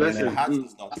 What a blessing.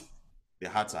 Their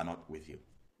hearts are not with you.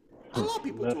 Allow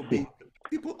people to obey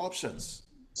people options.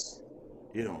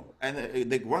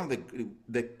 And one of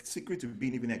the secret to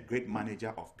being even a great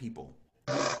manager of people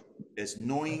is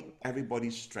knowing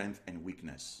everybody's strength and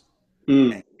weakness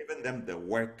and giving them the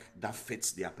work that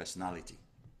fits their personality.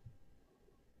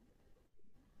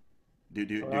 Do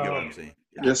you get what I'm saying?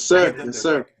 Yeah. Yes, sir. Give them Yes, the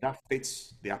sir. work that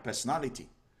fits their personality.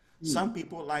 Some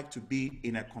people like to be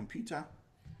in a computer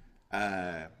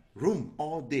room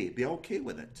all day. They're okay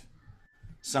with it.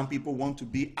 Some people want to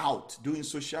be out doing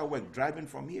social work, driving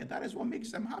from here. That is what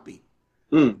makes them happy.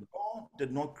 God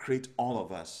did not create all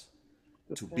of us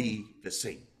to be the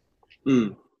same.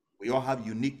 We all have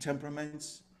unique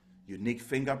temperaments, unique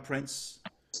fingerprints.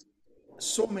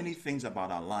 So many things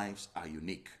about our lives are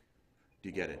unique. Do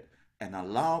you get it? And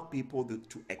allow people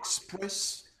to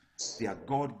express their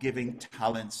God-given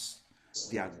talents,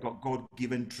 their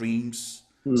God-given dreams,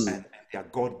 and their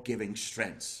God-given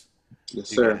strengths. Yes,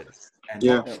 Do you sir. get it? And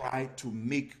not try to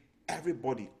make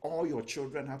everybody, all your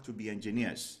children have to be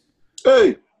engineers.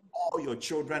 Hey. All your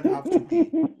children have to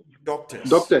be doctors.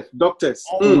 Doctors.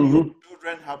 All your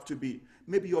children have to be,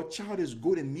 maybe your child is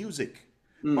good in music,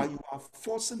 but you are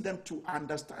forcing them to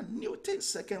understand Newton's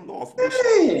second law of motion.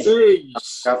 Hey.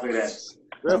 Copy that.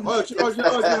 Well, all you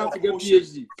have to get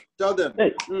PhD. Tell them.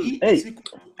 E is equal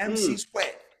to MC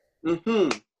squared.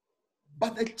 Mm-hmm.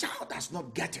 But the child does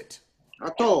not get it.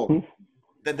 At all.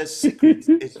 That the secret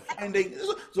is finding.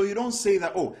 So you don't say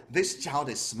that, oh, this child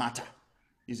is smarter.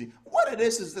 You see, what it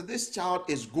is that this child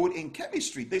is good in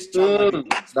chemistry. This child might be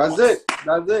good in sports.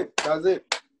 That's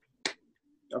it.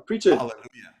 I preach it.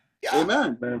 Hallelujah. Yeah.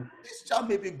 Amen. This child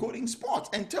may be good in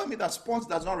sports. And tell me that sports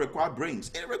does not require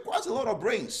brains. It requires a lot of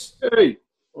brains. Hey.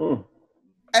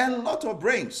 A lot of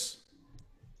brains.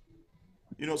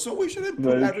 So we shouldn't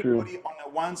put everybody on a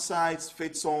one size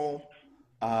fits all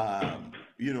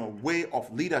way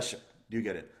of leadership. Do you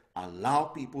get it? Allow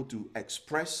people to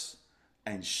express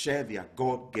and share their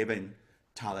God-given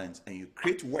talents, and you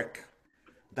create work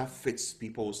that fits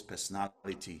people's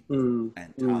personality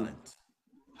and talent.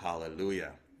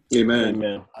 Hallelujah.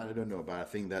 Amen. I don't know, but I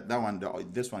think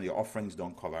this one, your offerings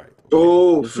don't cover it. Okay?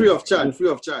 Oh, free of charge.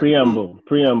 Preamble.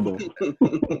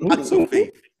 Acts of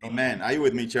faith. Amen. Are you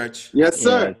with me, church? Yes,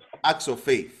 sir. Yes. Acts of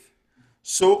faith.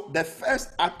 So the first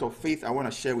act of faith I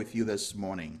want to share with you this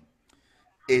morning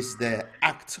is the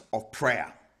act of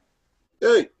prayer.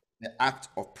 Hey. The act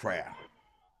of prayer.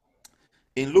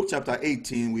 In Luke chapter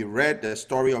 18, we read the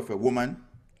story of a woman.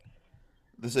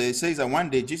 So it says that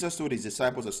one day Jesus told his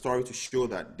disciples a story to show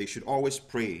that they should always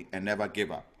pray and never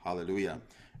give up. Hallelujah.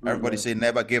 Everybody say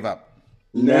never give up.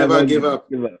 Never give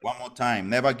up. One more time.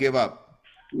 Never give up.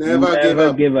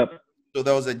 Never give up. So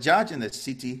there was a judge in the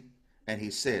city, and he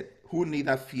said, who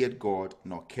neither feared God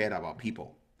nor cared about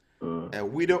people. A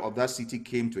widow of that city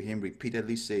came to him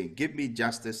repeatedly saying, give me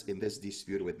justice in this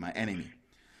dispute with my enemy.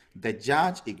 The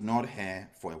judge ignored her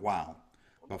for a while,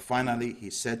 but finally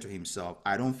he said to himself,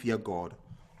 I don't fear God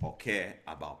or care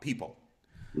about people.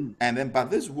 And then, but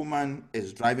this woman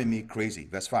is driving me crazy.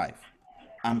 Verse 5.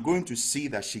 I'm going to see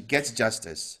that she gets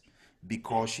justice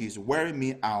because she's wearing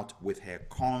me out with her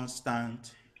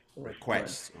constant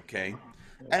requests. Okay.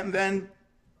 And then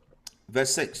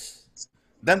verse 6.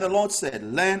 Then the Lord said,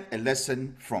 learn a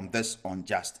lesson from this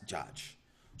unjust judge.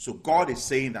 So God is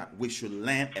saying that we should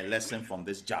learn a lesson from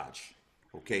this judge.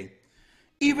 Okay.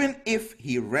 Even if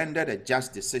he rendered a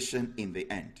just decision in the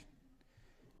end,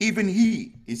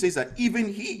 he says that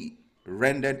even he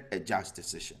rendered a just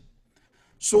decision.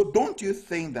 So don't you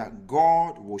think that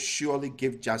God will surely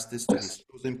give justice to his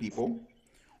chosen people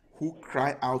who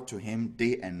cry out to him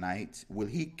day and night? Will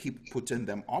he keep putting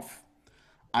them off?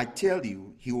 I tell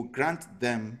you, he will grant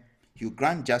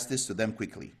justice to them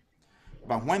quickly.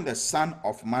 But when the Son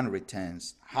of Man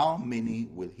returns, how many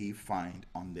will he find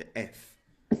on the earth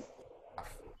of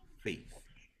faith?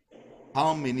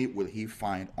 How many will he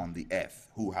find on the earth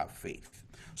who have faith?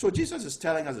 So Jesus is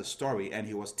telling us a story, and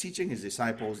he was teaching his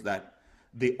disciples that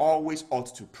they always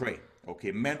ought to pray.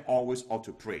 Okay, men always ought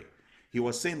to pray. He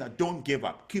was saying that don't give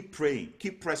up. Keep praying.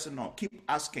 Keep pressing on. Keep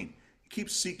asking. Keep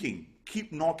seeking.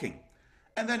 keep knocking.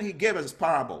 And then he gave us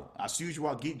parable. As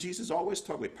usual, Jesus always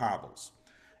talked with parables.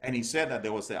 And he said that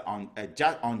there was an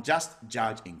unjust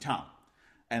judge in town.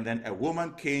 And then a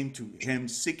woman came to him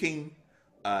seeking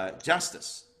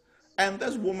justice. And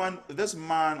this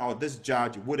man or this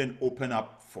judge wouldn't open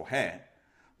up for her.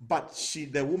 But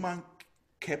the woman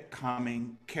kept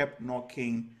coming, kept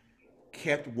knocking,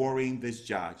 kept worrying this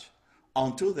judge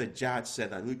until the judge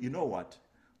said that, you know what?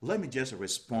 Let me just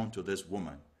respond to this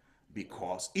woman,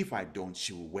 because if I don't,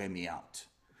 she will wear me out.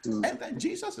 And then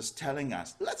Jesus is telling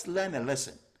us, let's learn a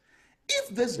lesson. If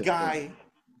this guy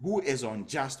who is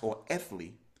unjust or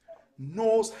earthly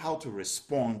knows how to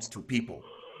respond to people,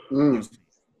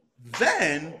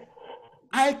 then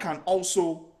I can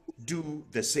also do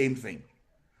the same thing.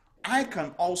 I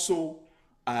can also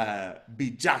be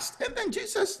just. And then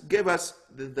Jesus gave us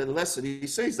the lesson. He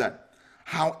says that,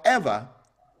 however,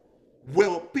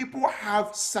 will people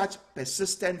have such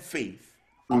persistent faith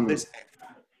on this earth?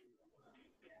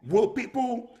 Will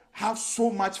people have so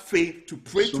much faith to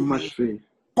pray to me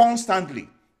constantly,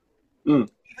 even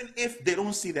if they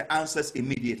don't see the answers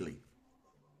immediately?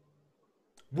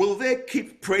 Will they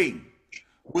keep praying?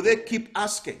 Will they keep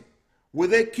asking? Will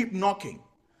they keep knocking?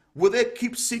 Will they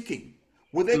keep seeking?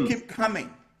 Will they keep coming?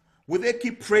 Will they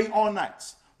keep praying all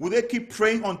nights? Will they keep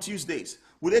praying on Tuesdays?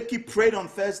 Will they keep praying on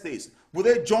Thursdays? Will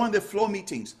they join the flow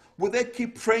meetings? Will they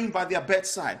keep praying by their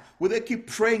bedside? Will they keep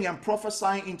praying and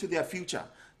prophesying into their future?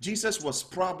 Jesus was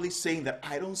probably saying that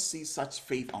I don't see such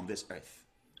faith on this earth.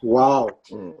 Wow.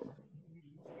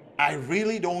 I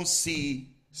really don't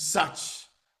see such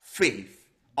faith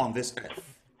on this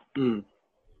earth.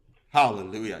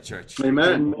 Hallelujah, church.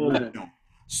 Amen.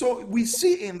 So we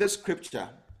see in this scripture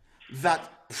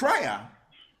that prayer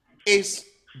is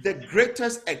the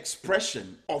greatest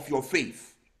expression of your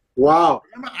faith. Wow.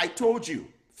 Remember, I told you,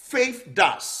 faith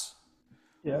does.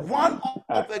 Yeah. One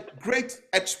of the great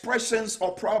expressions,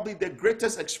 or probably the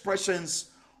greatest expressions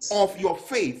of your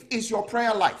faith, is your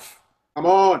prayer life. Come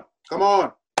on. Come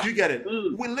on. You get it?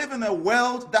 We live in a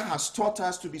world that has taught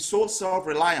us to be so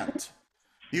self-reliant.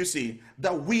 You see,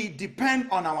 that we depend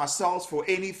on ourselves for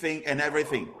anything and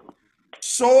everything.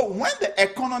 So when the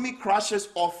economy crashes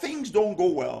or things don't go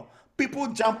well, people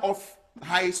jump off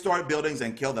high-story buildings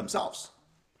and kill themselves.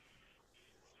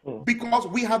 Because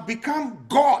we have become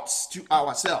gods to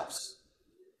ourselves.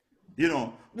 You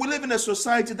know, we live in a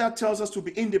society that tells us to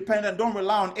be independent, don't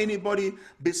rely on anybody,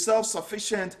 be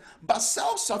self-sufficient. But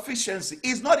self-sufficiency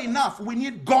is not enough. We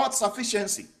need God's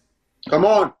sufficiency. Come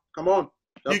on. Come on.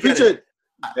 You get it?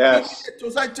 Yes.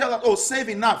 Society tells us, oh, save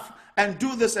enough and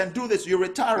do this and do this. You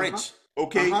retire rich,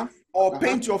 okay? Or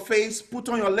paint your face, put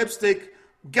on your lipstick,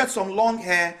 get some long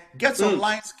hair, get some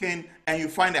light skin, and you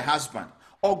find a husband.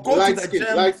 Or go to the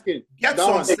gym, get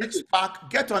some 6-pack,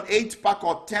 get an 8-pack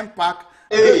or 10-pack,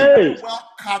 well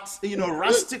cut,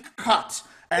 rustic cut,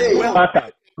 and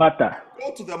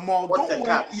go to the mall. Don't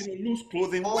wear loose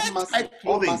clothing, wear tight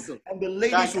clothing, and the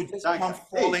ladies will just come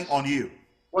falling on you.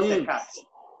 What the cat?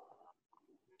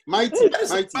 Mighty.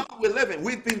 We live in.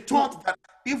 We've been taught that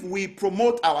if we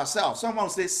promote ourselves, someone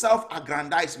says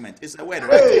self-aggrandizement is a word,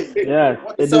 right? Yes,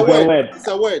 it's a word. It's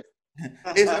a word.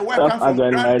 It's a word comes from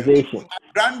self-aggrandization.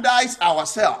 Aggrandize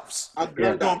ourselves.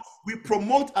 We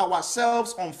promote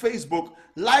ourselves on Facebook.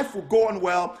 Life will go on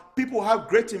well. People have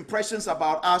great impressions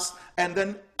about us, and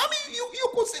then you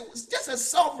could say it's just a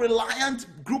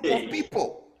self-reliant group of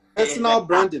people. Personal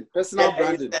branding. Personal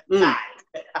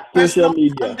Social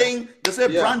media. Branding. They say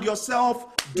brand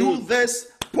yourself. Do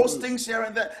this. Posting,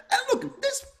 sharing that. And look,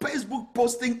 this Facebook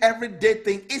posting everyday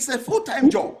thing is a full-time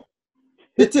job.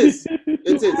 It is.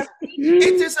 It is.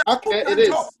 It is a full-time it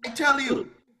job. I tell you.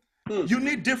 You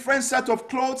need different set of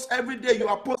clothes every day. You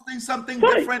are posting something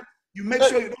different. You make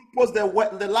sure you don't post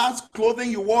the last clothing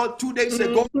you wore 2 days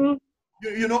ago.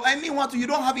 You don't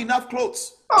have enough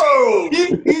clothes. Oh,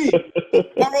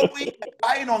 Probably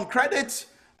buying on credit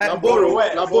and laboro,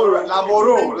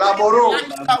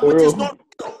 which is not.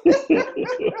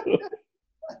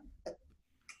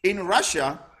 In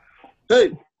Russia,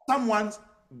 someone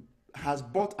has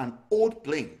bought an old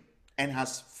plane and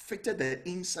has fitted the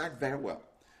inside very well,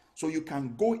 so you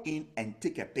can go in and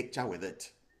take a picture with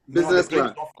it. Business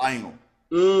class, not flying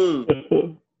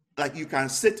on. Like you can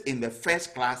sit in the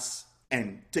first class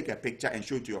and take a picture and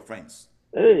show it to your friends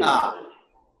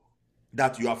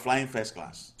that you are flying first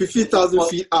class. 50,000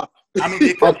 feet up. I mean,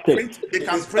 they can print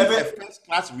a first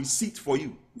class receipt for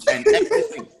you and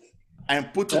everything,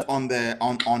 and put it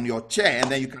on your chair, and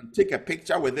then you can take a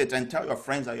picture with it and tell your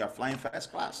friends that you are flying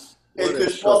first class. It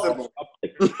is possible.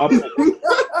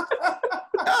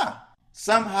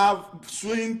 Some have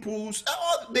swimming pools.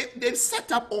 They've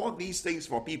set up all these things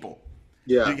for people.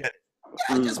 Yeah. You get it?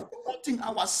 We are just promoting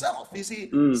ourselves. You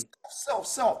see,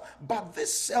 self. But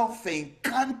this self thing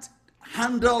can't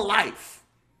handle life.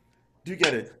 Do you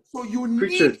get it? So you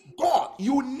need God.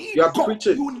 You need You are God.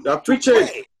 preaching. You are need preaching. to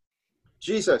pray.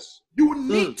 Jesus. You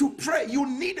need to pray. You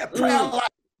need a prayer life.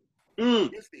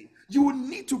 Mm. You see, you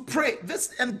need to pray.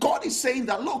 This, and God is saying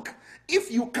that, look,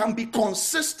 if you can be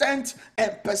consistent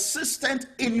and persistent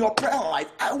in your prayer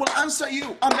life, I will answer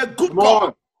you. I'm a good Come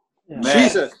God. on.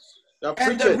 Jesus. You are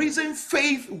And the preaching. reason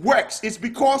faith works is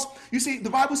because, you see, the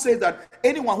Bible says that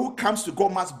anyone who comes to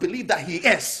God must believe that he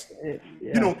is.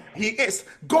 You know, he is.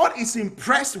 God is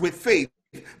impressed with faith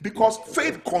because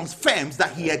faith confirms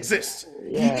that he exists.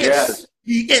 He is. Yes.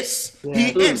 He is.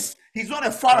 He is. He's not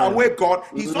a faraway God.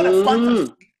 He's not a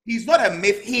fantasy. He's not a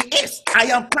myth. He is. I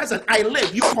am present. I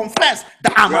live. You confess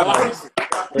that I'm alive.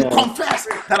 You confess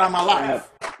that I'm alive.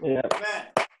 Yeah.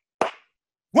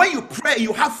 When you pray,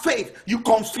 you have faith. You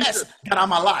confess that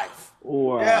I'm alive.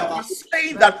 Wow. You're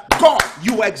saying that God,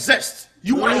 you exist.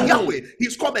 You are Yahweh.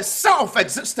 He's called the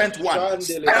self-existent one.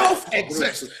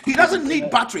 Self-exist. He doesn't need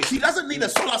batteries. He doesn't need a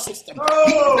solar system.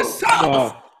 He is the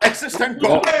self-existent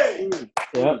God.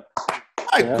 Yeah.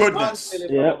 My goodness.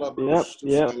 Yeah.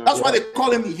 That's why they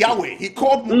call him Yahweh. He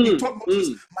told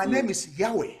Moses, my name is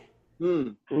Yahweh.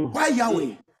 Why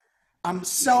Yahweh? I'm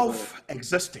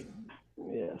self-existing.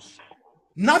 Yes.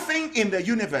 Nothing in the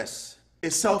universe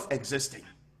is self-existing.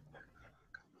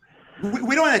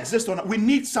 We don't exist on. We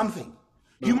need something.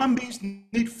 Human beings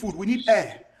need food. We need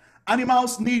air.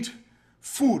 Animals need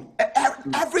food.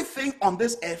 Everything on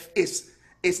this earth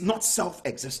is not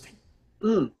self-existing.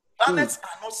 Planets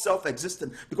are not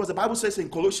self-existent because the Bible says in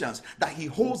Colossians that he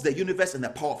holds the universe in the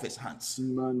power of his hands.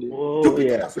 Oh Jupiter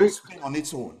yeah. does not spin on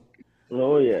its own.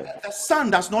 Oh yeah. The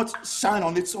sun does not shine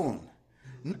on its own.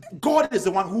 God is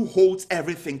the one who holds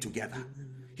everything together.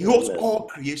 He holds all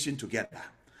creation together.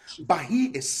 But he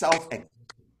is self-existent.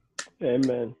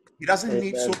 Amen. He doesn't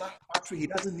need solar battery. He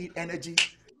doesn't need energy.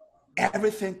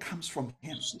 Everything comes from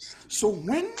him. So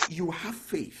when you have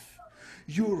faith,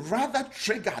 you rather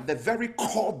trigger the very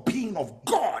core being of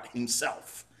God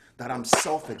himself, that I'm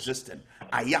self-existent.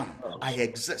 I am. I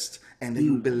exist. And then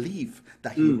you believe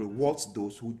that he rewards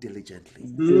those who diligently.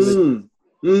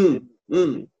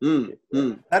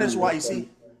 That is why you see,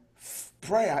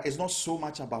 prayer is not so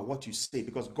much about what you say,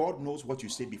 because God knows what you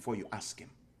say before you ask him.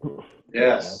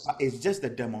 Yes. It's just the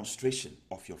demonstration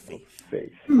of your faith.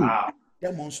 Faith. Wow.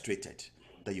 Demonstrated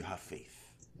that you have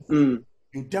faith. Mm.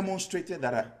 You demonstrated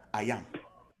that I am.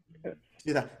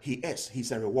 See that he is.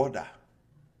 He's a rewarder.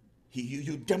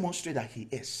 You demonstrate that he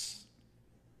is.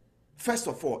 First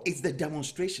of all, it's the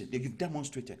demonstration that you've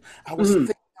demonstrated. I was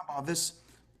thinking about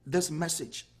this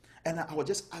message, and I was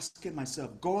just asking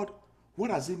myself, God, what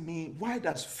does it mean? Why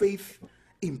does faith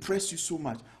impress you so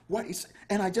much? What is?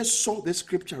 And I just saw this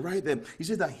scripture right there. He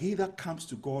said that he that comes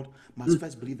to God must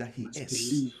first believe that he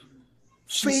is.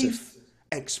 Faith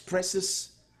expresses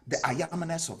the I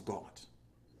amness of God,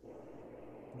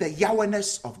 the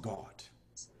Yahwehness of God,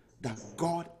 that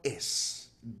God is,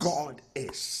 God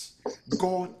is,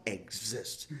 God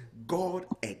exists, God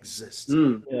exists,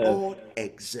 God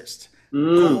exists,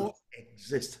 God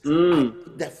exists. And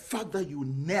the fact that you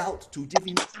knelt to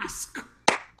even ask,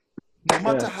 no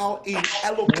matter how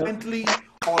ineloquently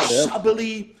or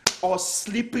shabbily or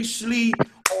sleepishly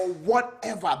or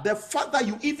whatever, the fact that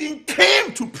you even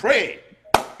came to pray,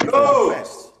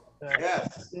 confess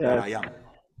that I am.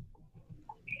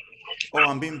 Oh,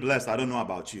 I'm being blessed. I don't know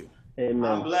about you. Amen.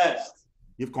 I'm blessed.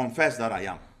 You've confessed that I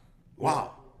am.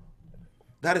 Wow.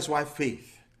 That is why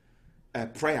faith,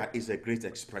 prayer is a great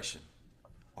expression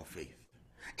of faith.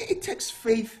 It takes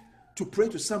faith to pray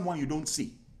to someone you don't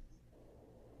see.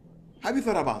 Have you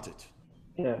thought about it?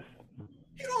 Yes.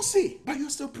 You don't see, but you're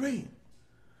still praying.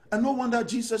 And no wonder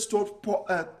Jesus told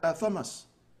Thomas,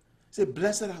 say,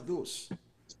 blessed are those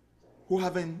who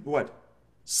haven't what?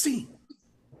 Seen,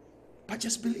 but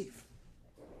just believe.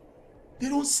 They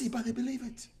don't see, but they believe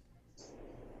it.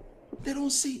 They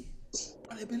don't see,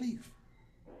 but they believe.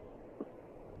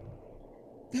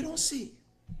 They don't see.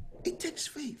 It takes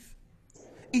faith.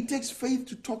 It takes faith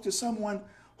to talk to someone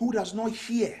who does not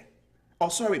hear,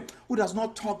 who does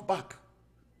not talk back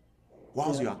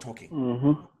whilst you are talking.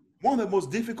 One of the most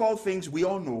difficult things we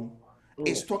all know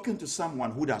is talking to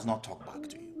someone who does not talk back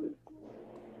to you.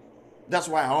 That's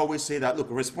why I always say that, look,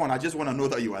 respond. I just want to know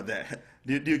that you are there.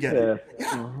 Do you get it?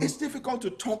 Yeah, it's difficult to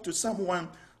talk to someone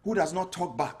who does not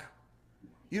talk back.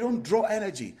 You don't draw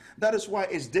energy. That is why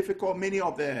it's difficult. Many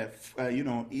of the,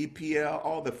 EPL,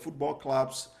 all the football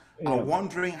clubs are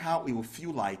wondering how it will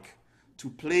feel like to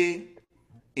play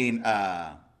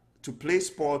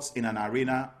sports in an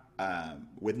arena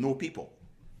with no people,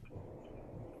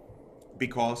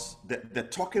 because the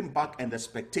talking back and the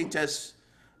spectators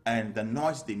and the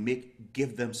noise they make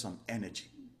give them some energy.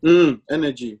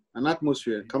 Energy, an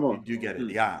atmosphere. Come on. Do you get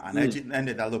it? Yeah, an energy. And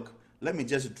that, look, let me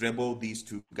just dribble these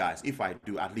two guys. If I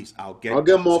do, at least I'll get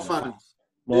more fans.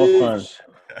 More fans.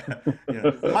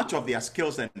 Much of their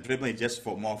skills and dribbling is just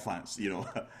for more fans,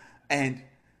 and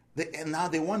now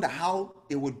they wonder how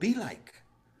it would be like.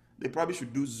 They probably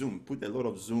should do Zoom, put a lot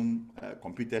of Zoom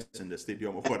computers in the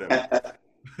stadium or whatever.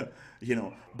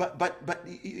 But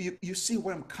you see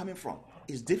where I'm coming from.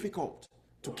 It's difficult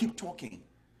to keep talking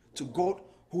to God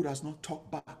who does not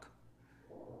talk back.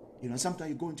 Sometimes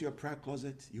you go into your prayer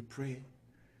closet, you pray,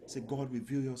 say, God,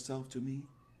 reveal yourself to me.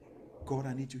 God,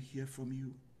 I need to hear from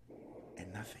you.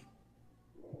 And nothing.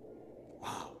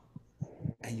 Wow.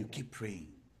 And you keep praying.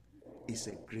 It's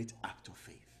a great act of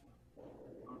faith.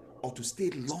 Or to stay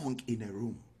long in a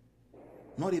room,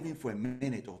 not even for a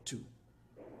minute or two.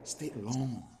 Stay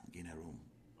long in a room.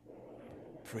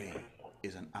 Pray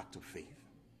is an act of faith.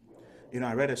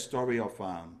 I read a story of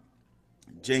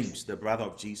James, the brother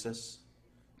of Jesus.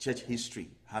 Church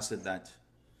history has it that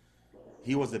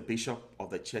he was the bishop of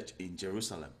the church in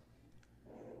Jerusalem.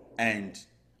 And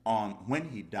when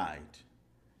he died,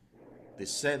 they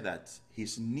said that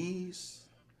his knees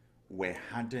were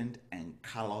hardened and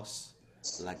callous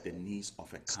like the knees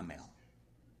of a camel.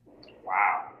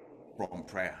 Wow. From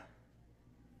prayer.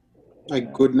 My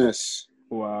goodness.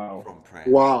 Wow. From prayer.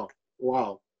 Wow.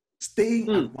 Staying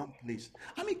at one place.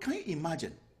 I mean, can you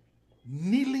imagine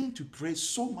kneeling to pray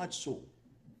so much so,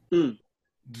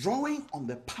 drawing on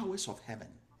the powers of heaven,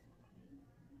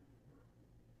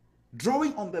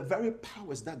 drawing on the very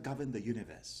powers that govern the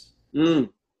universe,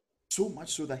 so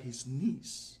much so that his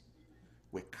knees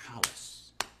were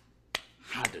callous,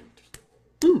 hardened,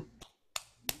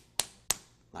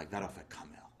 like that of a camel.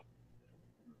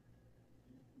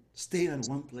 Stay in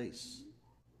one place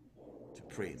to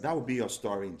pray. That will be your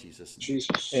story in Jesus' name.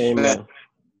 Jesus. Amen.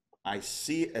 I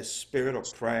see a spirit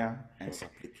of prayer and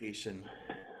supplication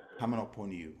coming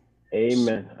upon you.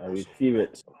 Amen. I receive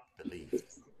it. Believe.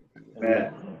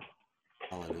 Amen.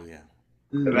 Hallelujah.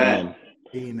 Amen.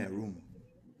 Stay in a room.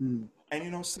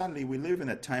 And sadly, we live in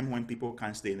a time when people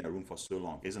can't stay in a room for so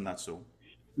long. Isn't that so?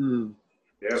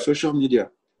 Yep. Social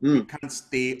media. We can't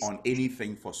stay on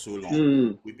anything for so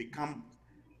long. We become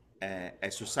a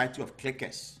society of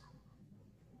clickers.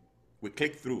 We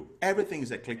click through. Everything is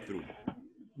a click through.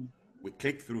 We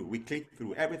click through.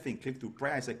 Everything click through.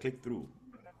 Prayer is a click through.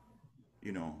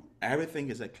 Everything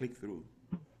is a click through.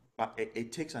 But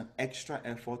it takes an extra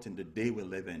effort in the day we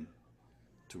live in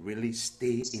to really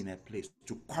stay in a place,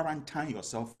 to quarantine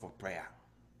yourself for prayer.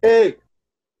 Hey.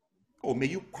 Or may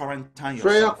you quarantine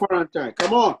Prayer yourself. quarantine.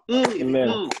 Come on.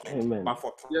 Amen. Amen. But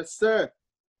for prayer. Yes, sir.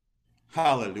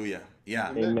 Hallelujah.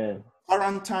 Yeah. Amen.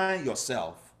 Quarantine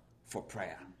yourself for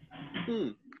prayer.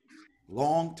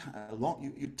 Long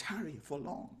time, you tarry for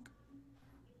long,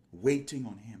 waiting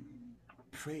on him,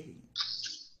 praying,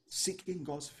 seeking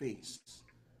God's face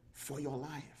for your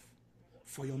life,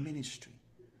 for your ministry,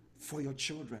 for your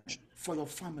children, for your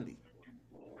family,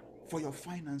 for your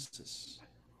finances,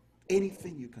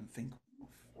 anything you can think of.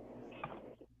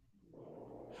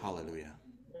 Hallelujah.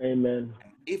 Amen.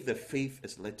 And if the faith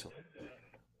is little,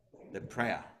 the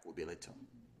prayer will be little.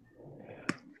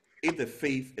 If the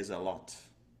faith is a lot,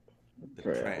 the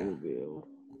prayer will be a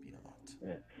lot.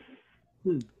 Yeah.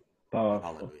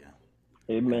 Powerful. Hallelujah.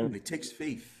 Amen. And it takes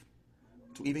faith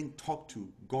to even talk to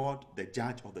God, the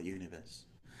judge of the universe.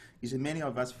 You see, many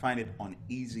of us find it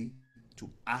uneasy to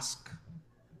ask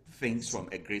things from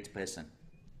a great person.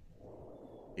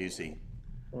 You see.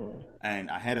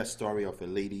 And I heard a story of a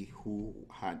lady who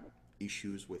had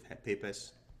issues with her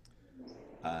papers.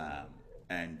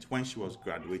 And when she was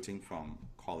graduating from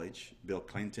college, Bill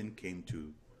Clinton came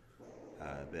to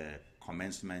the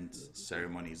commencement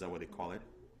ceremony. Is that what they call it?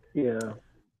 Yeah.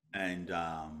 And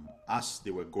as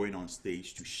they were going on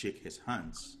stage to shake his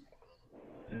hands,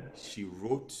 she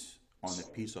wrote on a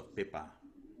piece of paper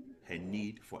her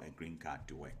need for a green card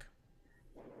to work.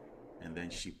 And then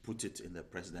she put it in the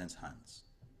president's hands.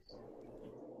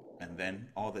 And then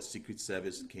all the Secret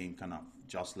Service came kind of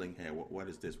jostling her. What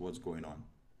is this? What's going on?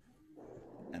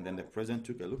 And then the president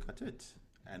took a look at it.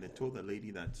 And they told the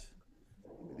lady that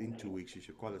within 2 weeks, she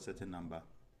should call a certain number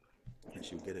and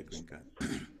she'll get a green card.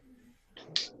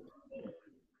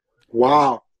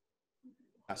 Wow.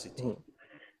 Capacity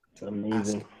to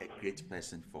Amazing. ask a great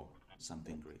person for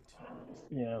something great.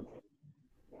 Yeah.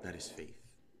 That is faith.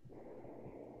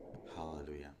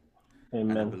 Hallelujah.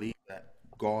 And I Amen. believe that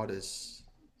God is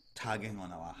tugging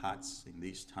on our hearts in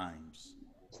these times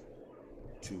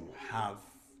to have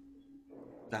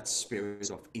that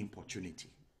spirit of importunity,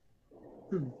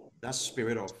 that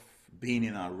spirit of being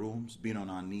in our rooms, being on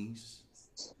our knees,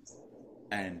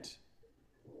 and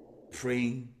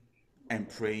praying and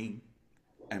praying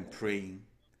and praying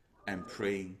and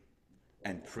praying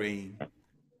and praying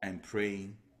and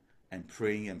praying and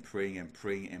praying and praying and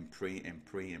praying and praying and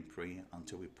praying and praying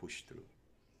until we push through.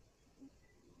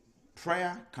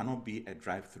 Prayer cannot be a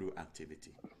drive-through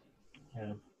activity.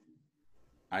 Yeah.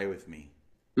 Are you with me?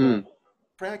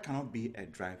 Prayer cannot be a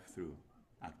drive-through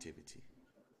activity.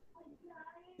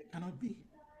 It cannot be.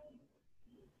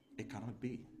 It cannot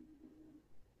be.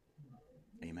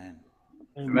 Amen.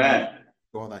 Amen.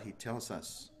 God, that He tells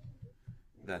us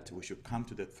that we should come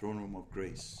to the throne room of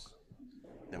grace,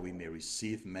 that we may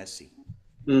receive mercy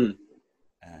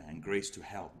and grace to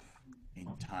help in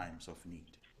times of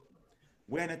need.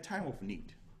 We're in a time of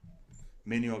need.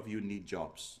 Many of you need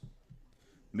jobs.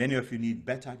 Many of you need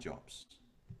better jobs.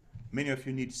 Many of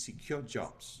you need secure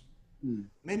jobs.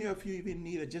 Many of you even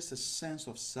need just a sense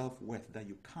of self-worth, that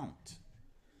you count,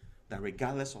 that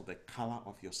regardless of the color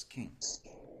of your skin,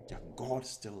 that God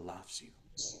still loves you.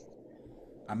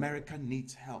 America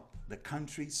needs help. The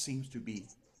country seems to be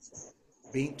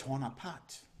being torn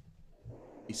apart.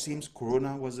 It seems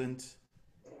Corona wasn't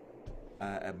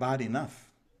bad enough.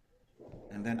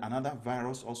 And then another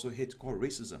virus also hit called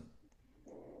racism.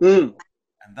 And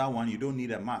that one, you don't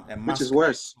need a mask. A mask Which is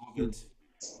worse.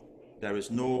 There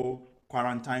is no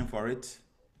quarantine for it.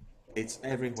 It's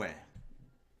everywhere.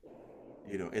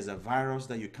 You know, it's a virus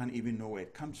that you can't even know where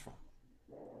it comes from.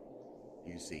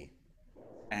 You see.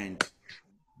 And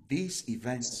these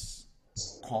events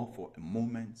call for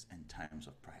moments and times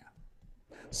of prayer.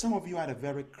 Some of you are at the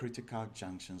very critical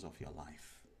junctions of your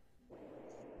life.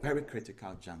 Very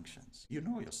critical junctions. You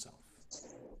know yourself.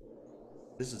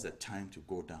 This is the time to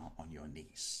go down on your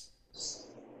knees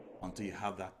until you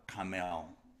have that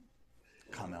camel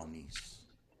knees.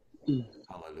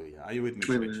 Hallelujah. Are you with me,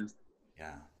 church?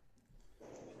 Yeah.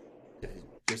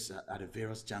 Just at the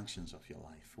various junctions of your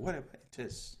life, whatever it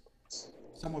is.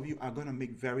 Some of you are going to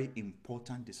make very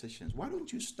important decisions. Why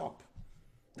don't you stop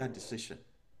that decision?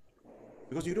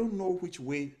 Because you don't know which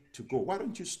way to go. Why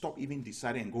don't you stop even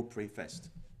deciding and go pray first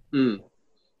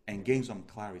and gain some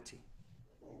clarity?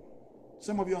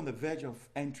 Some of you are on the verge of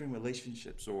entering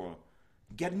relationships or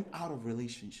getting out of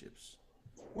relationships.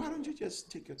 Why don't you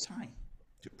just take your time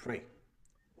to pray?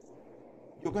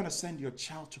 You're going to send your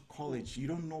child to college. You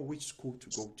don't know which school to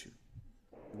go to.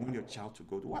 You want your child to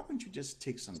go to. Why don't you just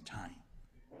take some time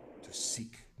to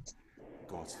seek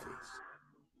God's face?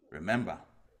 Remember,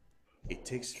 it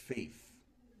takes faith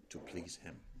to please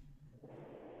Him.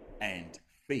 And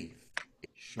faith is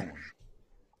shown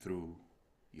through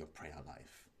your prayer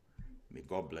life. May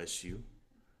God bless you.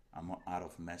 I'm not out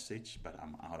of message, but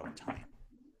I'm out of time.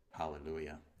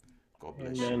 Hallelujah. God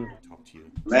bless you. Talk to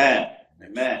you. Amen.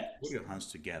 Amen. Put your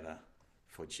hands together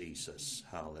for Jesus.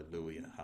 Hallelujah.